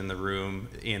elephant in the room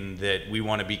in that we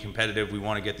want to be competitive, we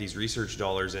want to get these research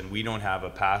dollars, and we don't have a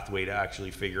pathway to actually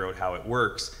figure out how it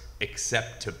works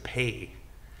except to pay.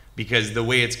 Because the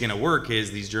way it's going to work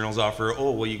is these journals offer,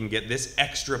 you can get this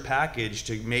extra package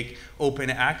to make open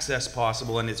access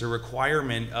possible, and it's a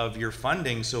requirement of your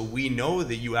funding, so we know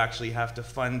that you actually have to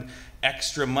fund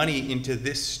extra money into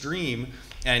this stream,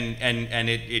 and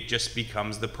it just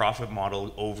becomes the profit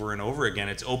model over and over again.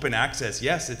 It's open access.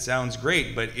 Yes, it sounds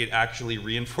great, but it actually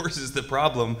reinforces the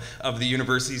problem of the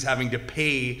universities having to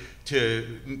pay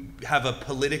to have a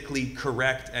politically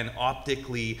correct and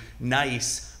optically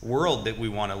nice world that we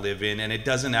want to live in, and it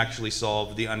doesn't actually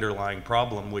solve the underlying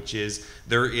problem, which is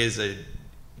there is a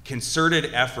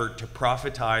concerted effort to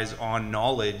profitize on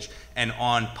knowledge and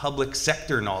on public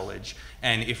sector knowledge.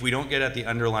 And if we don't get at the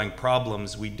underlying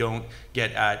problems, we don't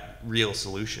get at real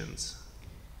solutions.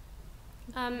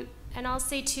 And I'll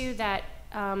say too that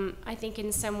I think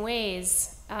in some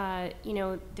ways, you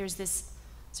know, there's this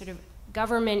sort of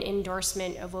government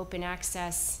endorsement of open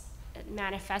access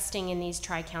manifesting in these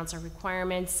tri-council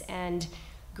requirements, and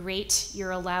great,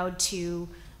 you're allowed to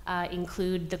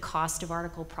include the cost of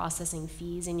article processing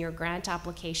fees in your grant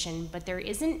application, but there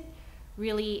isn't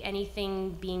really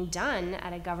anything being done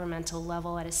at a governmental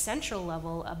level, at a central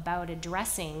level, about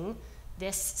addressing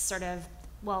this sort of,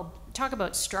 well, talk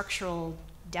about structural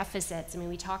deficits. I mean,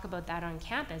 we talk about that on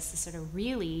campus, this sort of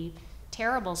really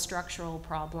terrible structural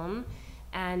problem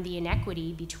and the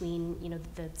inequity between, you know,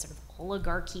 the sort of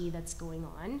oligarchy that's going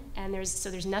on. And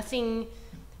there's nothing,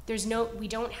 we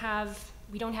don't have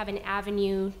an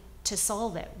avenue to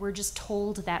solve it. We're just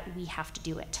told that we have to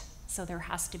do it. So there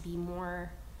has to be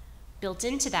more built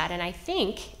into that. And I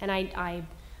think, and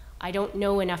I don't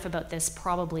know enough about this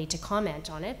probably to comment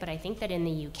on it, but I think that in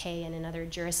the UK and in other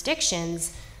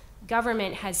jurisdictions,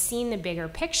 government has seen the bigger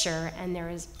picture, and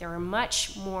there are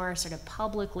much more sort of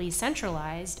publicly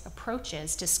centralized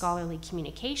approaches to scholarly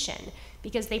communication,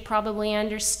 because they probably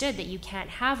understood that you can't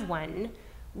have one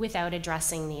without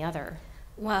addressing the other.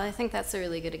 Well, I think that's a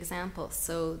really good example.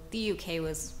 So the UK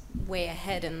was way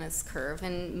ahead in this curve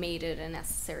and made it a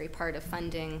necessary part of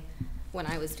funding when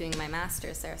I was doing my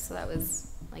master's there. So that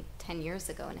was like 10 years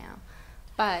ago now.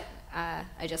 But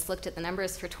I just looked at the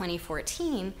numbers for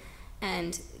 2014,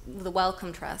 and the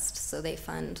Wellcome Trust, so they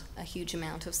fund a huge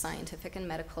amount of scientific and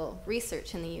medical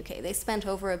research in the UK. They spent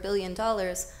over $1 billion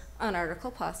on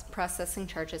article processing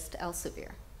charges to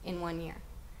Elsevier in 1 year.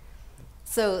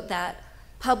 So that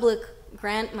public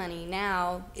grant money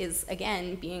now is,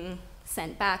 again, being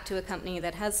sent back to a company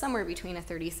that has somewhere between a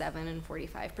 37 and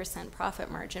 45% profit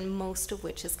margin, most of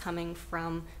which is coming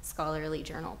from scholarly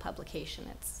journal publication.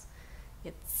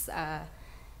 It's an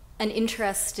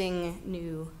interesting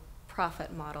new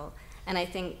profit model, and I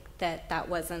think that that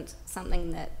wasn't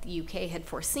something that the UK had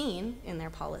foreseen in their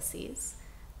policies,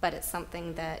 but it's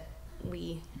something that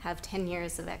we have 10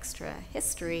 years of extra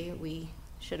history we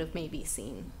should have maybe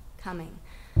seen coming.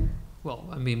 Well,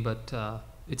 I mean, but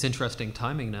it's interesting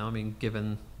timing now. I mean,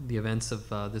 given the events of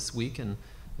this week, and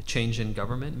the change in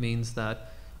government means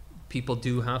that people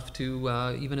do have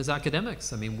to, even as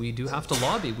academics, I mean, we do have to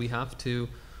lobby. We have to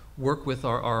work with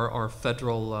our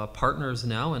federal partners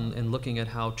now, and looking at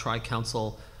how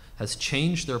Tri-Council has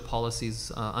changed their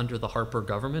policies under the Harper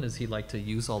government, as he liked to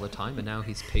use all the time, and now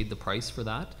he's paid the price for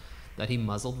that he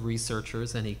muzzled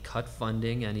researchers, and he cut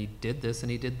funding, and he did this and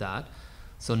he did that.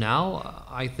 So now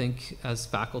I think as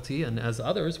faculty and as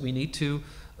others, we need to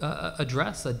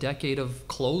address a decade of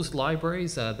closed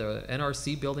libraries. The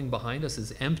NRC building behind us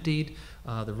is emptied.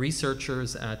 The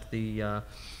researchers at the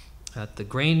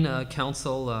Grain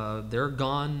Council, they're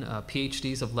gone.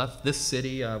 PhDs have left this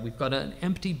city. We've got an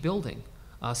empty building,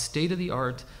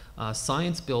 state-of-the-art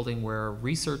science building where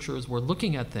researchers were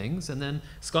looking at things. And then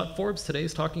Scott Forbes today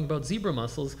is talking about zebra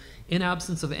mussels in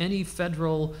absence of any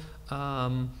federal,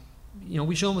 you know,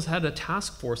 we almost had a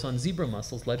task force on zebra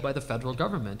mussels led by the federal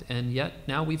government. And yet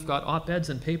now we've got op-eds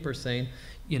and papers saying,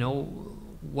 you know,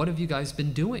 what have you guys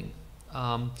been doing?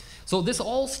 So this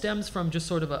all stems from just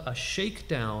sort of a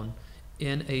shakedown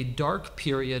in a dark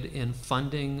period in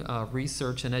funding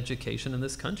research and education in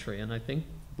this country. And I think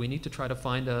we need to try to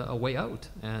find a way out.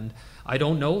 And I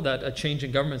don't know that a change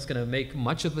in government is going to make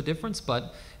much of a difference,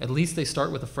 but at least they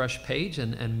start with a fresh page,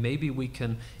 and maybe we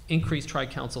can increase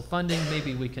Tri-Council funding,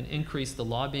 maybe we can increase the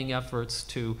lobbying efforts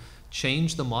to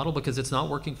change the model, because it's not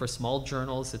working for small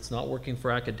journals, it's not working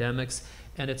for academics,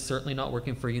 and it's certainly not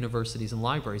working for universities and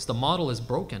libraries. The model is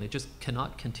broken. It just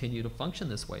cannot continue to function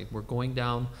this way. We're going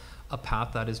down a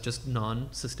path that is just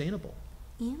non-sustainable.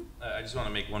 Ian? I just want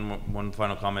to make one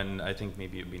final comment, and I think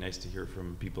maybe it'd be nice to hear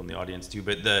from people in the audience too.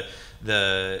 But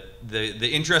the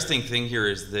interesting thing here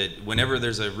is that whenever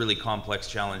there's a really complex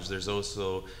challenge, there's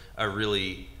also a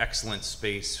really excellent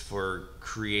space for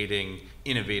creating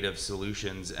innovative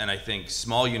solutions. And I think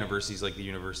small universities like the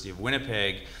University of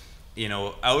Winnipeg, you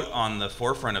know, out on the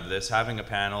forefront of this, having a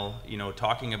panel, you know,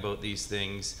 talking about these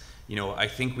things. You know, I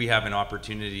think we have an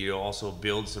opportunity to also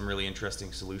build some really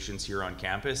interesting solutions here on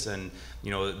campus. And,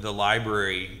 you know, the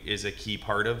library is a key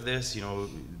part of this. You know,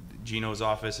 Jino's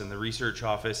office and the research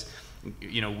office,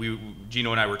 you know,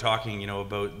 Jino and I were talking, you know,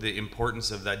 about the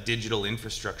importance of that digital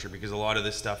infrastructure, because a lot of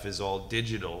this stuff is all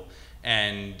digital.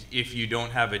 And if you don't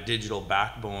have a digital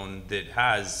backbone that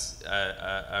has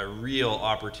a real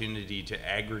opportunity to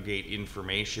aggregate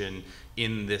information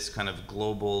in this kind of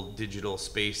global digital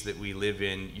space that we live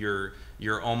in,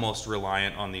 you're almost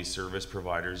reliant on these service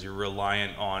providers. You're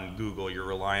reliant on Google. You're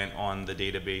reliant on the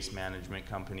database management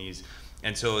companies.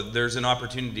 And so there's an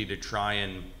opportunity to try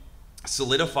and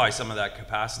solidify some of that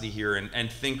capacity here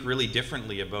and think really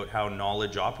differently about how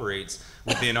knowledge operates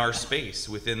within our space,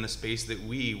 within the space that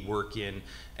we work in.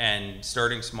 And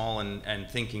starting small and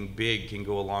thinking big can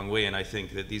go a long way. And I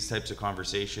think that these types of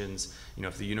conversations, you know,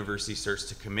 if the university starts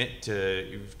to commit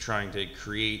to trying to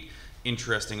create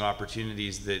interesting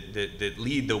opportunities that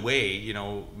lead the way, you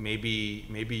know, maybe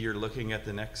you're looking at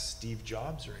the next Steve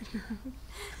Jobs right here.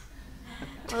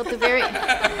 Well, at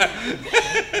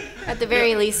the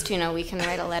very least, you know, we can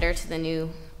write a letter to the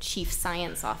new chief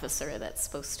science officer that's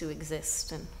supposed to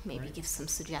exist and maybe give some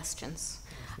suggestions.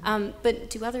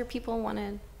 But do other people want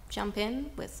to jump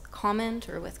in with comment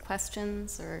or with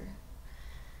questions or?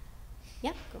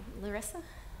 Yeah, go, Larissa.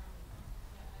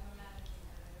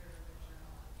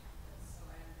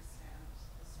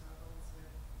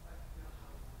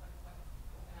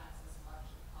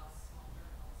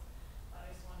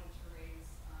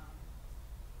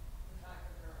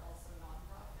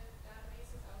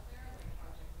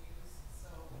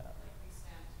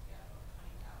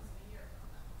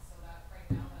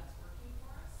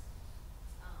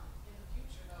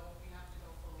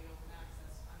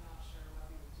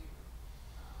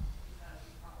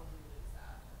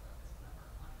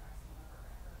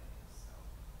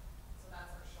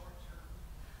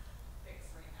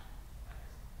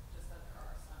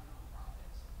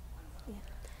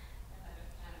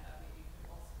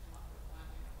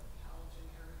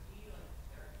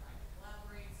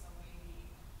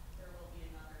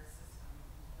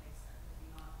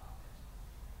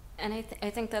 And I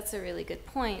think that's a really good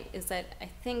point, is that I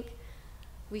think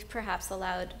we've perhaps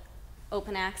allowed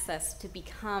open access to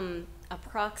become a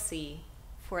proxy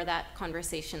for that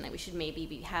conversation that we should maybe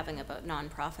be having about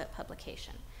nonprofit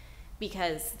publication.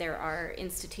 Because there are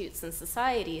institutes and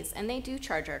societies, and they do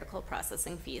charge article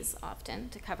processing fees often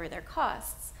to cover their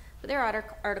costs, but their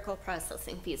article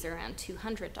processing fees are around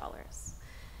 $200.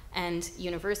 And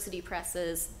university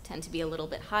presses tend to be a little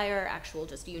bit higher. Actual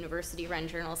just university-run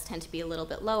journals tend to be a little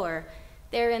bit lower.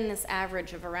 They're in this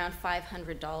average of around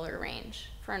 $500 range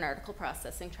for an article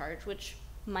processing charge, which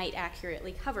might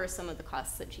accurately cover some of the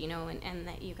costs that Jino and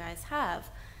that you guys have.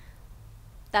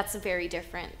 That's very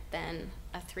different than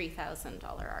a $3,000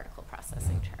 article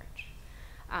processing charge.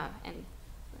 And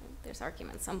there's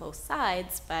arguments on both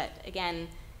sides, but again,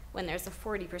 when there's a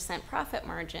 40% profit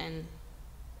margin,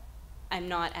 I'm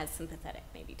not as sympathetic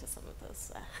maybe to some of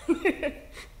those.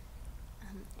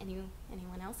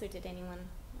 Anyone else, or did anyone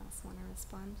else want to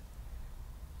respond?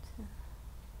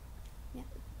 Yeah.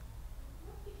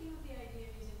 What do you do with the idea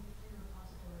of using free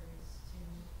repositories to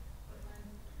put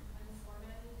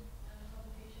unformatted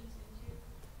publications into,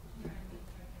 to try and make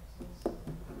capsules?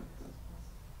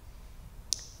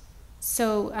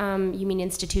 So you mean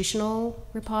institutional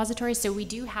repositories? So we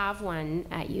do have one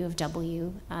at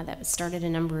UofW that was started a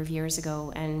number of years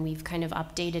ago, and we've kind of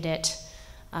updated it.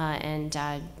 And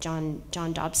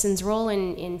John Dobson's role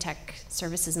in tech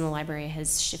services in the library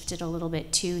has shifted a little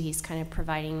bit too. He's kind of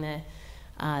providing the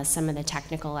some of the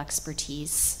technical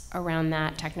expertise around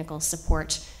that, technical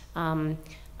support.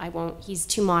 He's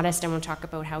too modest. I won't talk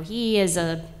about how he is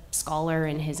a scholar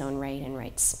in his own right and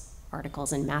writes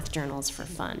articles in math journals for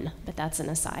fun, but that's an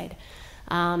aside.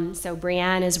 So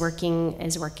Brianne is working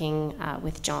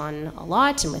with John a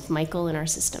lot, and with Michael in our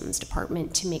systems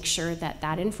department, to make sure that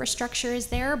that infrastructure is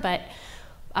there. But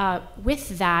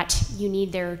with that, you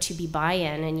need there to be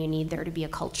buy-in, and you need there to be a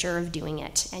culture of doing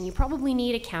it. And you probably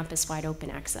need a campus-wide open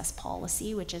access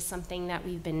policy, which is something that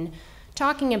we've been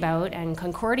talking about, and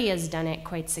Concordia has done it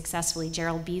quite successfully.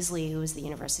 Gerald Beasley, who was the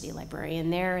university librarian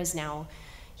there, he's now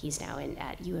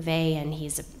at UofA, and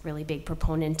he's a really big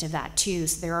proponent of that too.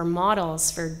 So there are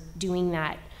models for doing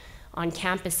that on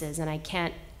campuses, and I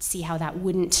can't see how that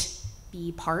wouldn't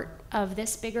be part of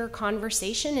this bigger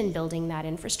conversation in building that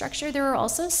infrastructure. There are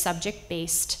also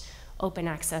subject-based open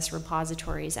access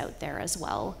repositories out there as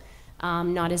well.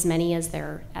 Not as many as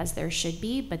there should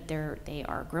be, but they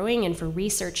are growing. And for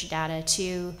research data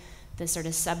too, the sort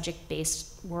of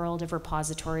subject-based world of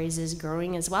repositories is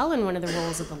growing as well. And one of the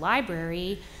roles of the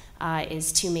library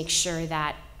is to make sure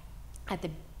that at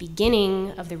the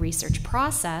beginning of the research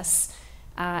process,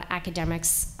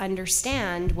 academics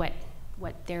understand what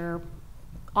their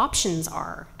options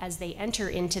are as they enter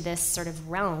into this sort of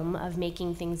realm of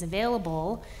making things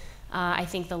available. I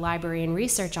think the Library and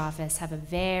Research Office have a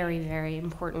very, very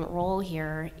important role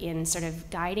here in sort of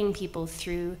guiding people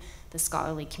through the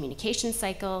scholarly communication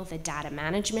cycle, the data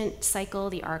management cycle,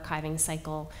 the archiving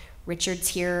cycle. Richard's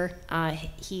here.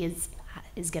 He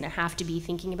is going to have to be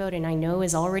thinking about, and I know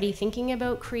is already thinking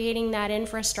about, creating that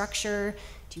infrastructure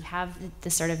to have the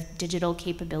sort of digital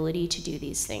capability to do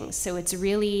these things. So it's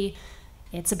really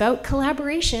it's about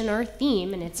collaboration, our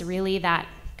theme, and it's really that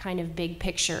kind of big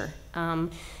picture.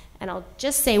 And I'll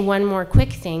just say one more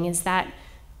quick thing is that,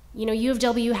 you know,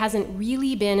 UofW hasn't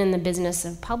really been in the business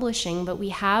of publishing, but we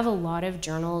have a lot of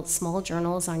journals, small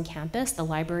journals on campus. The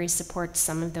library supports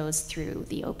some of those through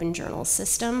the Open Journal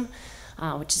system,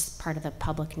 which is part of the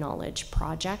Public Knowledge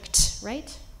Project,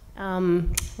 right?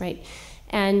 Right.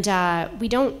 And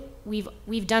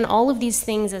we've done all of these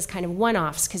things as kind of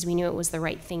one-offs because we knew it was the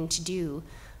right thing to do.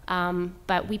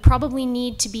 But we probably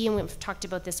need to be, and we've talked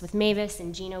about this with Mavis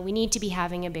and Jino, we need to be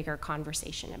having a bigger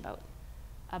conversation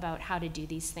about how to do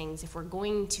these things if we're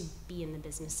going to be in the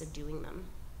business of doing them.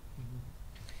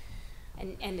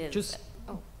 And I was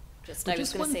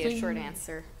going to say a short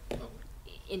answer.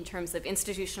 In terms of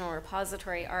institutional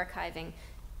repository archiving,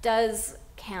 does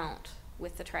count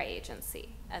with the tri-agency,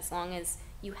 as long as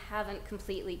you haven't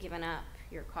completely given up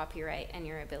your copyright and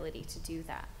your ability to do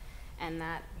that. And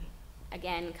that,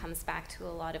 again, comes back to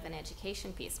a lot of an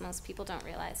education piece. Most people don't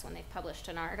realize when they've published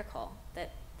an article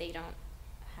that they don't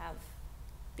have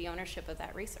the ownership of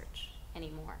that research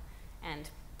anymore, and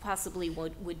possibly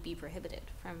would be prohibited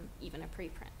from even a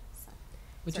preprint.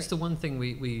 Which is the one thing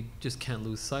we just can't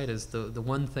lose sight is the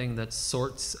one thing that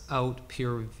sorts out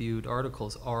peer-reviewed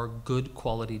articles are good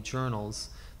quality journals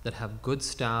that have good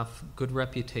staff, good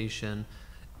reputation,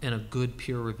 and a good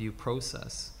peer review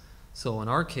process. So in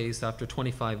our case, after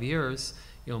 25 years,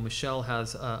 you know, Michelle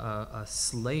has a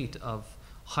slate of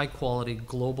high quality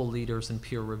global leaders in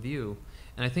peer review.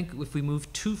 And I think if we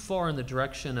move too far in the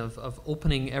direction of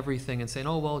opening everything and saying,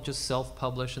 oh, well, just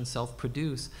self-publish and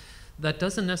self-produce, that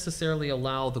doesn't necessarily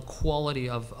allow the quality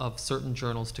of certain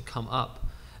journals to come up.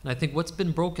 And I think what's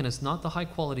been broken is not the high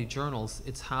quality journals,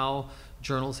 it's how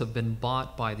journals have been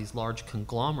bought by these large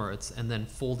conglomerates and then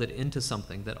folded into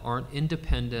something that aren't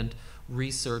independent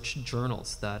research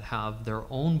journals that have their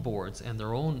own boards and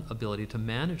their own ability to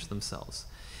manage themselves.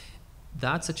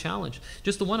 That's a challenge.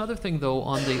 Just the one other thing, though,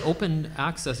 on the open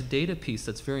access data piece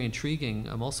that's very intriguing,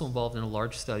 I'm also involved in a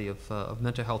large study of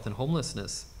mental health and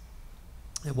homelessness.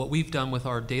 And what we've done with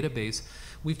our database,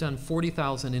 we've done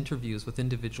 40,000 interviews with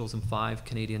individuals in 5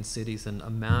 Canadian cities and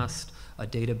amassed a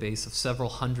database of several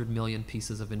 100 million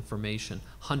pieces of information,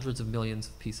 hundreds of millions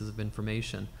of pieces of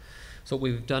information. So what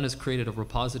we've done is created a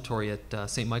repository at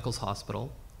St. Michael's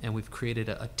Hospital, and we've created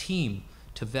a team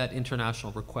to vet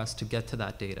international requests to get to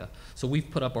that data. So we've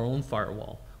put up our own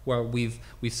firewall, where we've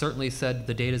certainly said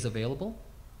the data is available,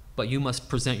 but you must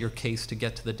present your case to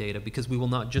get to the data, because we will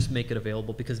not just make it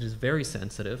available because it is very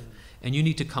sensitive, and you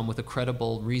need to come with a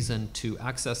credible reason to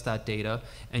access that data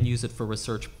and use it for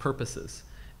research purposes.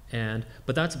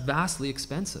 But that's vastly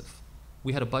expensive.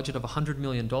 We had a budget of $100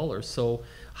 million, so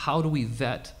how do we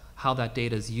vet how that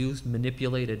data is used,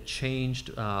 manipulated,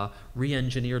 changed,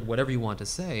 re-engineered, whatever you want to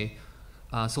say?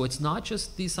 So it's not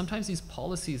just these, sometimes these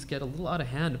policies get a little out of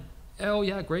hand. Oh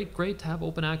yeah, great to have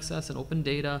open access and open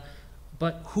data,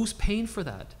 but who's paying for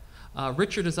that?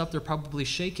 Richard is up there probably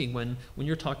shaking when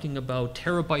you're talking about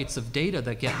terabytes of data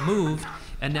that get moved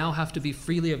and now have to be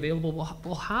freely available.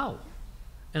 Well, how?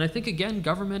 And I think, again,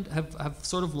 government have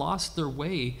sort of lost their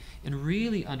way in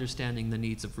really understanding the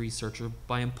needs of researchers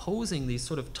by imposing these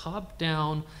sort of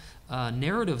top-down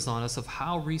narratives on us of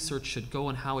how research should go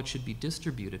and how it should be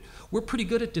distributed. We're pretty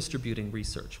good at distributing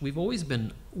research. We've always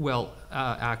been well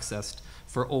accessed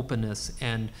for openness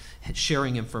and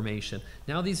sharing information.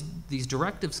 Now these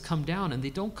directives come down, and they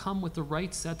don't come with the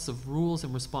right sets of rules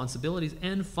and responsibilities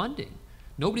and funding.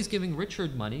 Nobody's giving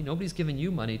Richard money, nobody's giving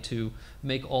you money to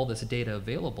make all this data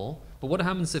available. But what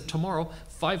happens if tomorrow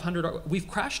we've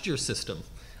crashed your system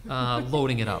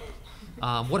loading it up?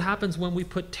 What happens when we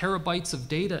put terabytes of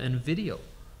data and video?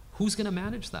 Who's going to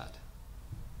manage that?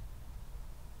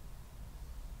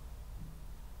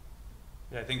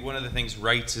 Yeah, I think one of the things,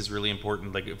 rights is really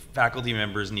important. Like, faculty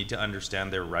members need to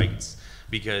understand their rights,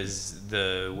 because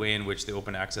the way in which the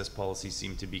open access policies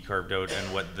seem to be carved out,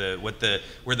 and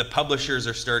where the publishers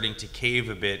are starting to cave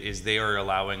a bit, is they are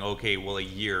allowing, okay, well, a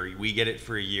year, we get it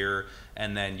for a year,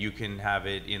 and then you can have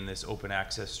it in this open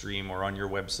access stream or on your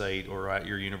website or at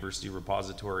your university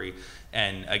repository.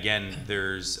 And again,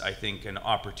 there's, I think, an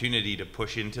opportunity to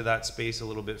push into that space a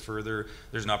little bit further.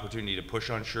 There's an opportunity to push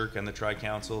on SSHRC and the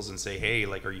tri-councils and say, hey,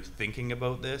 like, are you thinking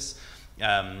about this?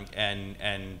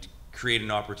 And create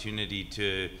an opportunity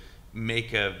to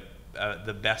make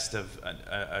the best of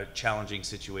a challenging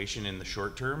situation in the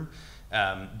short term.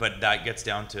 But that gets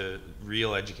down to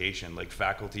real education, like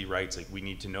faculty rights. Like, we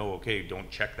need to know, okay, don't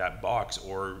check that box,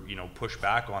 or, you know, push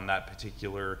back on that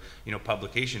particular, you know,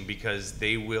 publication, because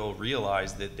they will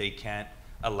realize that they can't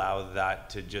allow that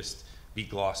to just be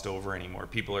glossed over anymore.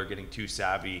 People are getting too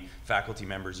savvy. Faculty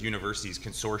members, universities,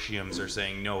 consortiums are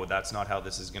saying, no, that's not how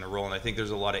this is going to roll. And I think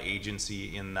there's a lot of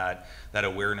agency in that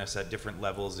awareness at different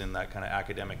levels in that kind of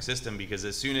academic system, because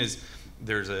as soon as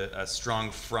there's a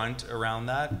strong front around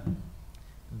that,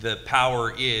 the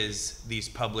power is these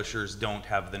publishers don't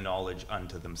have the knowledge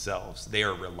unto themselves. They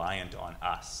are reliant on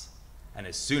us. And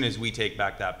as soon as we take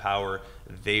back that power,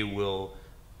 they will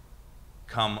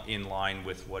come in line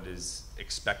with what is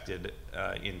expected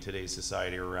in today's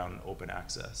society around open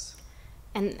access.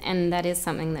 And that is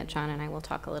something that John and I will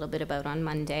talk a little bit about on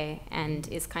Monday, and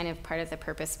is kind of part of the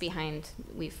purpose behind,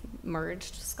 we've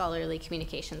merged scholarly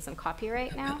communications and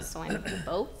copyright now, so I'm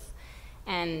both.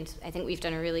 And I think we've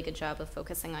done a really good job of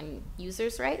focusing on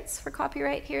users' rights for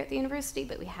copyright here at the university,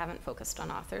 but we haven't focused on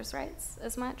authors' rights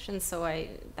as much. And so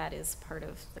that is part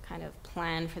of the kind of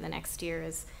plan for the next year,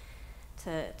 is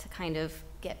to kind of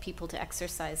get people to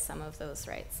exercise some of those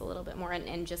rights a little bit more,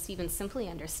 and just even simply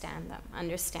understand them.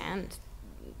 Understand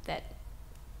that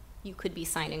you could be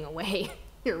signing away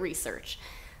your research,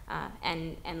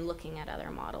 and looking at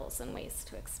other models and ways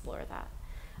to explore that.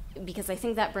 Because I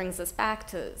think that brings us back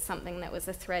to something that was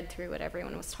a thread through what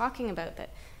everyone was talking about,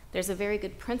 that there's a very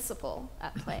good principle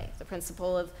at play, the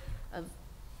principle of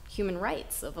human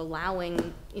rights, of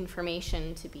allowing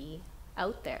information to be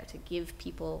out there, to give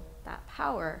people that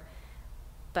power.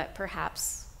 But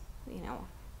perhaps,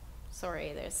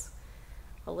 sorry, there's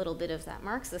a little bit of that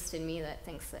Marxist in me that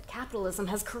thinks that capitalism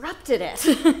has corrupted it.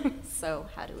 So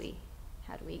how do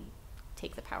we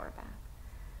take the power back?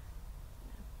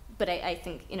 But I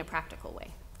think in a practical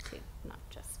way, too, not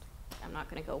just, I'm not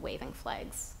going to go waving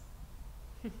flags.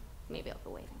 Maybe I'll go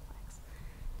waving flags.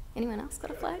 Anyone else got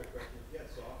a flag? If you had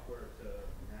software to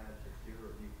manage the peer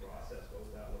review process, what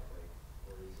would that look like?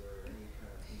 Or is there any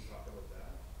can you talk about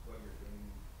that, what you're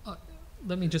doing?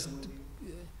 Let me just,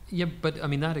 yeah, but I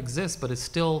mean, that exists, but it's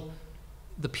still,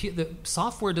 the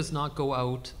software does not go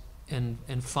out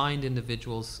and find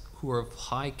individuals who are of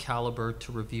high caliber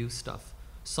to review stuff.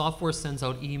 Software sends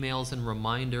out emails and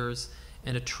reminders,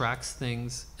 and it tracks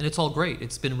things, and it's all great.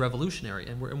 It's been revolutionary,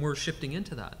 and we're shifting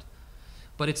into that.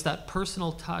 But it's that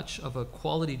personal touch of a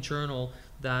quality journal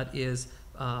that is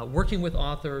working with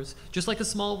authors, just like a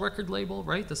small record label,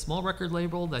 right? The small record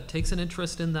label that takes an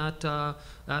interest in that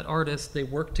artist, they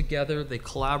work together, they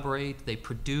collaborate, they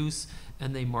produce,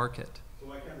 and they market. So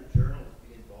why can't the journals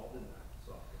be involved in that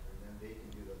software, and then they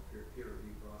can do the peer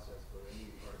review process for any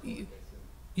article that gets in?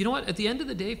 You know what, at the end of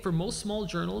the day, for most small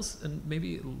journals, and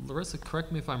maybe Larissa,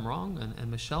 correct me if I'm wrong,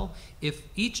 and Michelle, if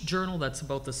each journal that's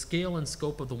about the scale and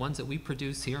scope of the ones that we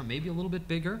produce here, maybe a little bit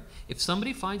bigger, if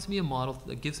somebody finds me a model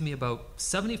that gives me about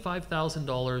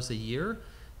 $75,000 a year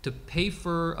to pay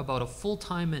for about a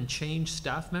full-time and change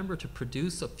staff member to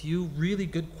produce a few really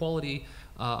good quality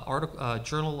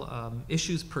journal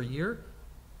issues per year,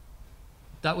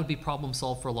 that would be problem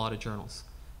solved for a lot of journals.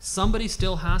 Somebody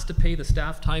still has to pay the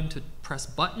staff time to press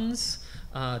buttons,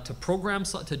 to program,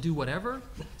 to do whatever.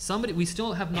 We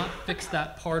still have not fixed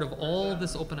that part of all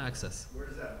this open access. Where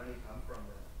does that money come from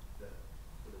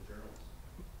for the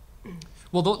journals?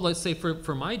 Well, let's say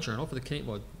for my journal, for the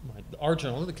Canadian, our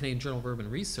journal, the Canadian Journal of Urban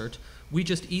Research, we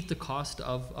just eat the cost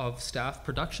of staff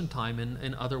production time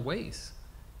in other ways.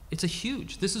 It's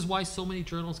huge. This is why so many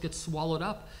journals get swallowed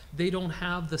up. They don't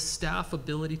have the staff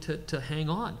ability to hang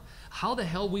on. How the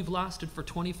hell we've lasted for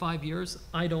 25 years,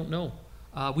 I don't know.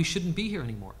 We shouldn't be here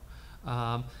anymore.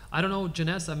 I don't know,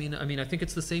 Janesse, I mean, I think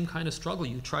it's the same kind of struggle.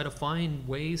 You try to find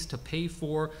ways to pay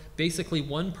for basically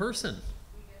one person.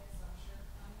 We get some share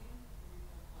funding.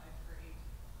 We apply for 8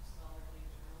 scholarly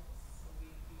journals, so we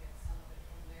get some of it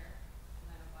from there, and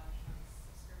then a bunch from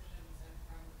subscriptions and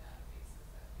from the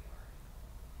databases that we already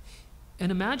have.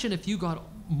 And imagine if you got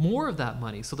more of that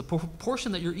money. So the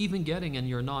proportion that you're even getting in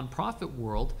your nonprofit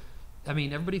world, I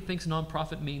mean, everybody thinks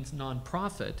nonprofit means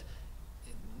nonprofit.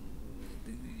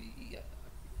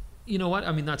 You know what?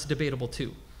 I mean, that's debatable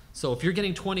too. So if you're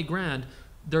getting 20 grand,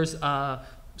 there's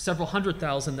several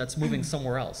 $100,000 that's moving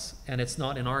somewhere else, and it's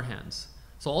not in our hands.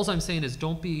 So all I'm saying is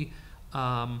don't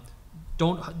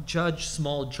judge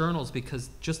small journals, because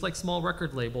just like small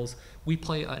record labels, we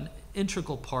play an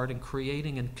integral part in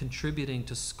creating and contributing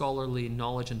to scholarly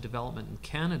knowledge and development in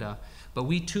Canada. But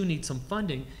we too need some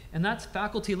funding, and that's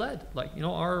faculty led. Like,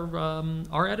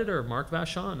 our editor, Mark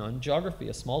Vachon, on geography,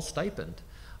 a small stipend.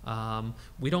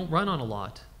 We don't run on a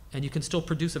lot, and you can still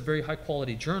produce a very high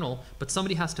quality journal, but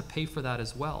somebody has to pay for that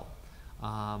as well.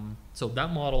 So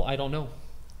that model, I don't know.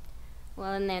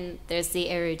 Well, and then there's the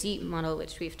erudite model,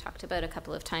 which we've talked about a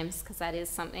couple of times, because that is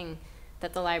something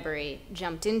that the library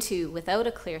jumped into without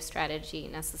a clear strategy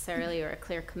necessarily or a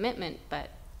clear commitment, but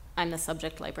I'm the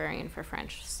subject librarian for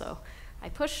French, so I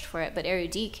pushed for it. But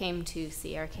Erudit came to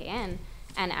CRKN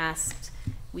and asked,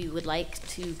 we would like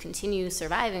to continue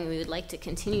surviving, we would like to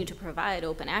continue to provide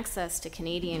open access to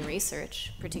Canadian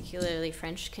research, particularly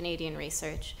French Canadian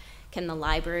research. Can the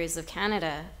libraries of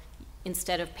Canada,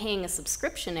 instead of paying a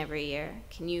subscription every year,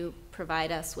 can you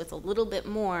provide us with a little bit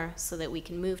more so that we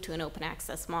can move to an open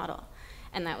access model?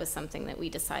 And that was something that we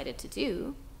decided to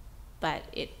do, but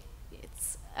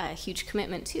it's a huge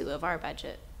commitment too of our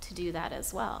budget to do that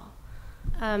as well.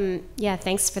 Yeah,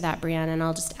 thanks for that, Brianna. And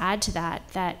I'll just add to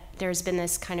that there's been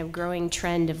this kind of growing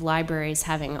trend of libraries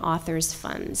having authors'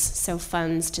 funds, so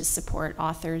funds to support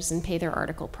authors and pay their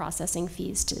article processing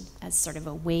fees as sort of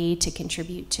a way to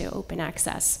contribute to open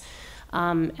access.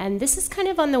 And this is kind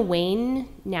of on the wane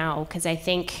now, because I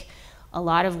think a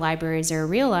lot of libraries are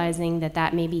realizing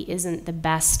that maybe isn't the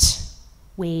best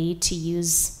way to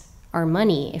use our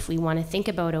money if we want to think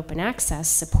about open access,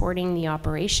 supporting the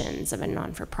operations of a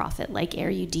non-for-profit like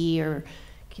Erudit or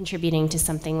contributing to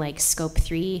something like Scope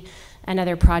 3 and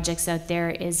other projects out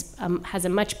there has a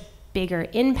much bigger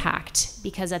impact,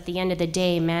 because at the end of the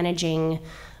day, managing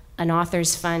an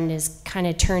author's fund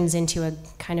turns into a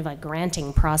kind of a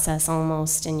granting process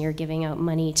almost, and you're giving out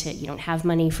money you don't have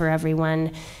money for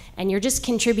everyone, and you're just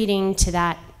contributing to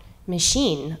that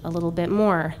machine a little bit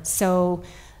more. So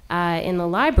in the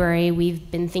library,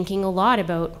 we've been thinking a lot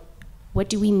about what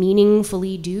do we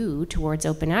meaningfully do towards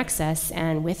open access,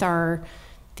 and with our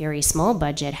very small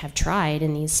budget have tried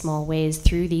in these small ways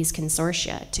through these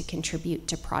consortia to contribute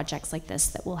to projects like this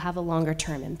that will have a longer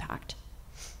term impact.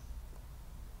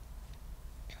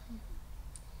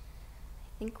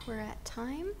 I think we're at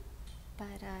time, but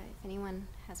if anyone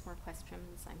has more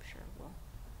questions, I'm sure we'll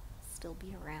still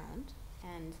be around.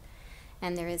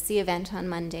 And there is the event on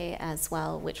Monday as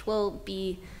well, which will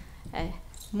be a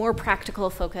more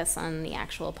practical focus on the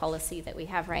actual policy that we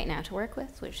have right now to work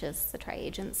with, which is the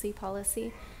tri-agency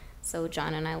policy. So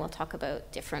John and I will talk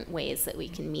about different ways that we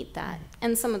can meet that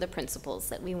and some of the principles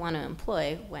that we want to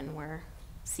employ when we're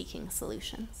seeking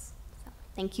solutions. So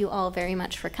thank you all very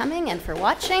much for coming and for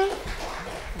watching.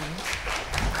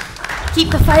 Keep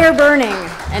the fire burning,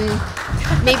 and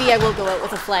maybe I will go out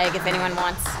with a flag if anyone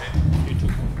wants.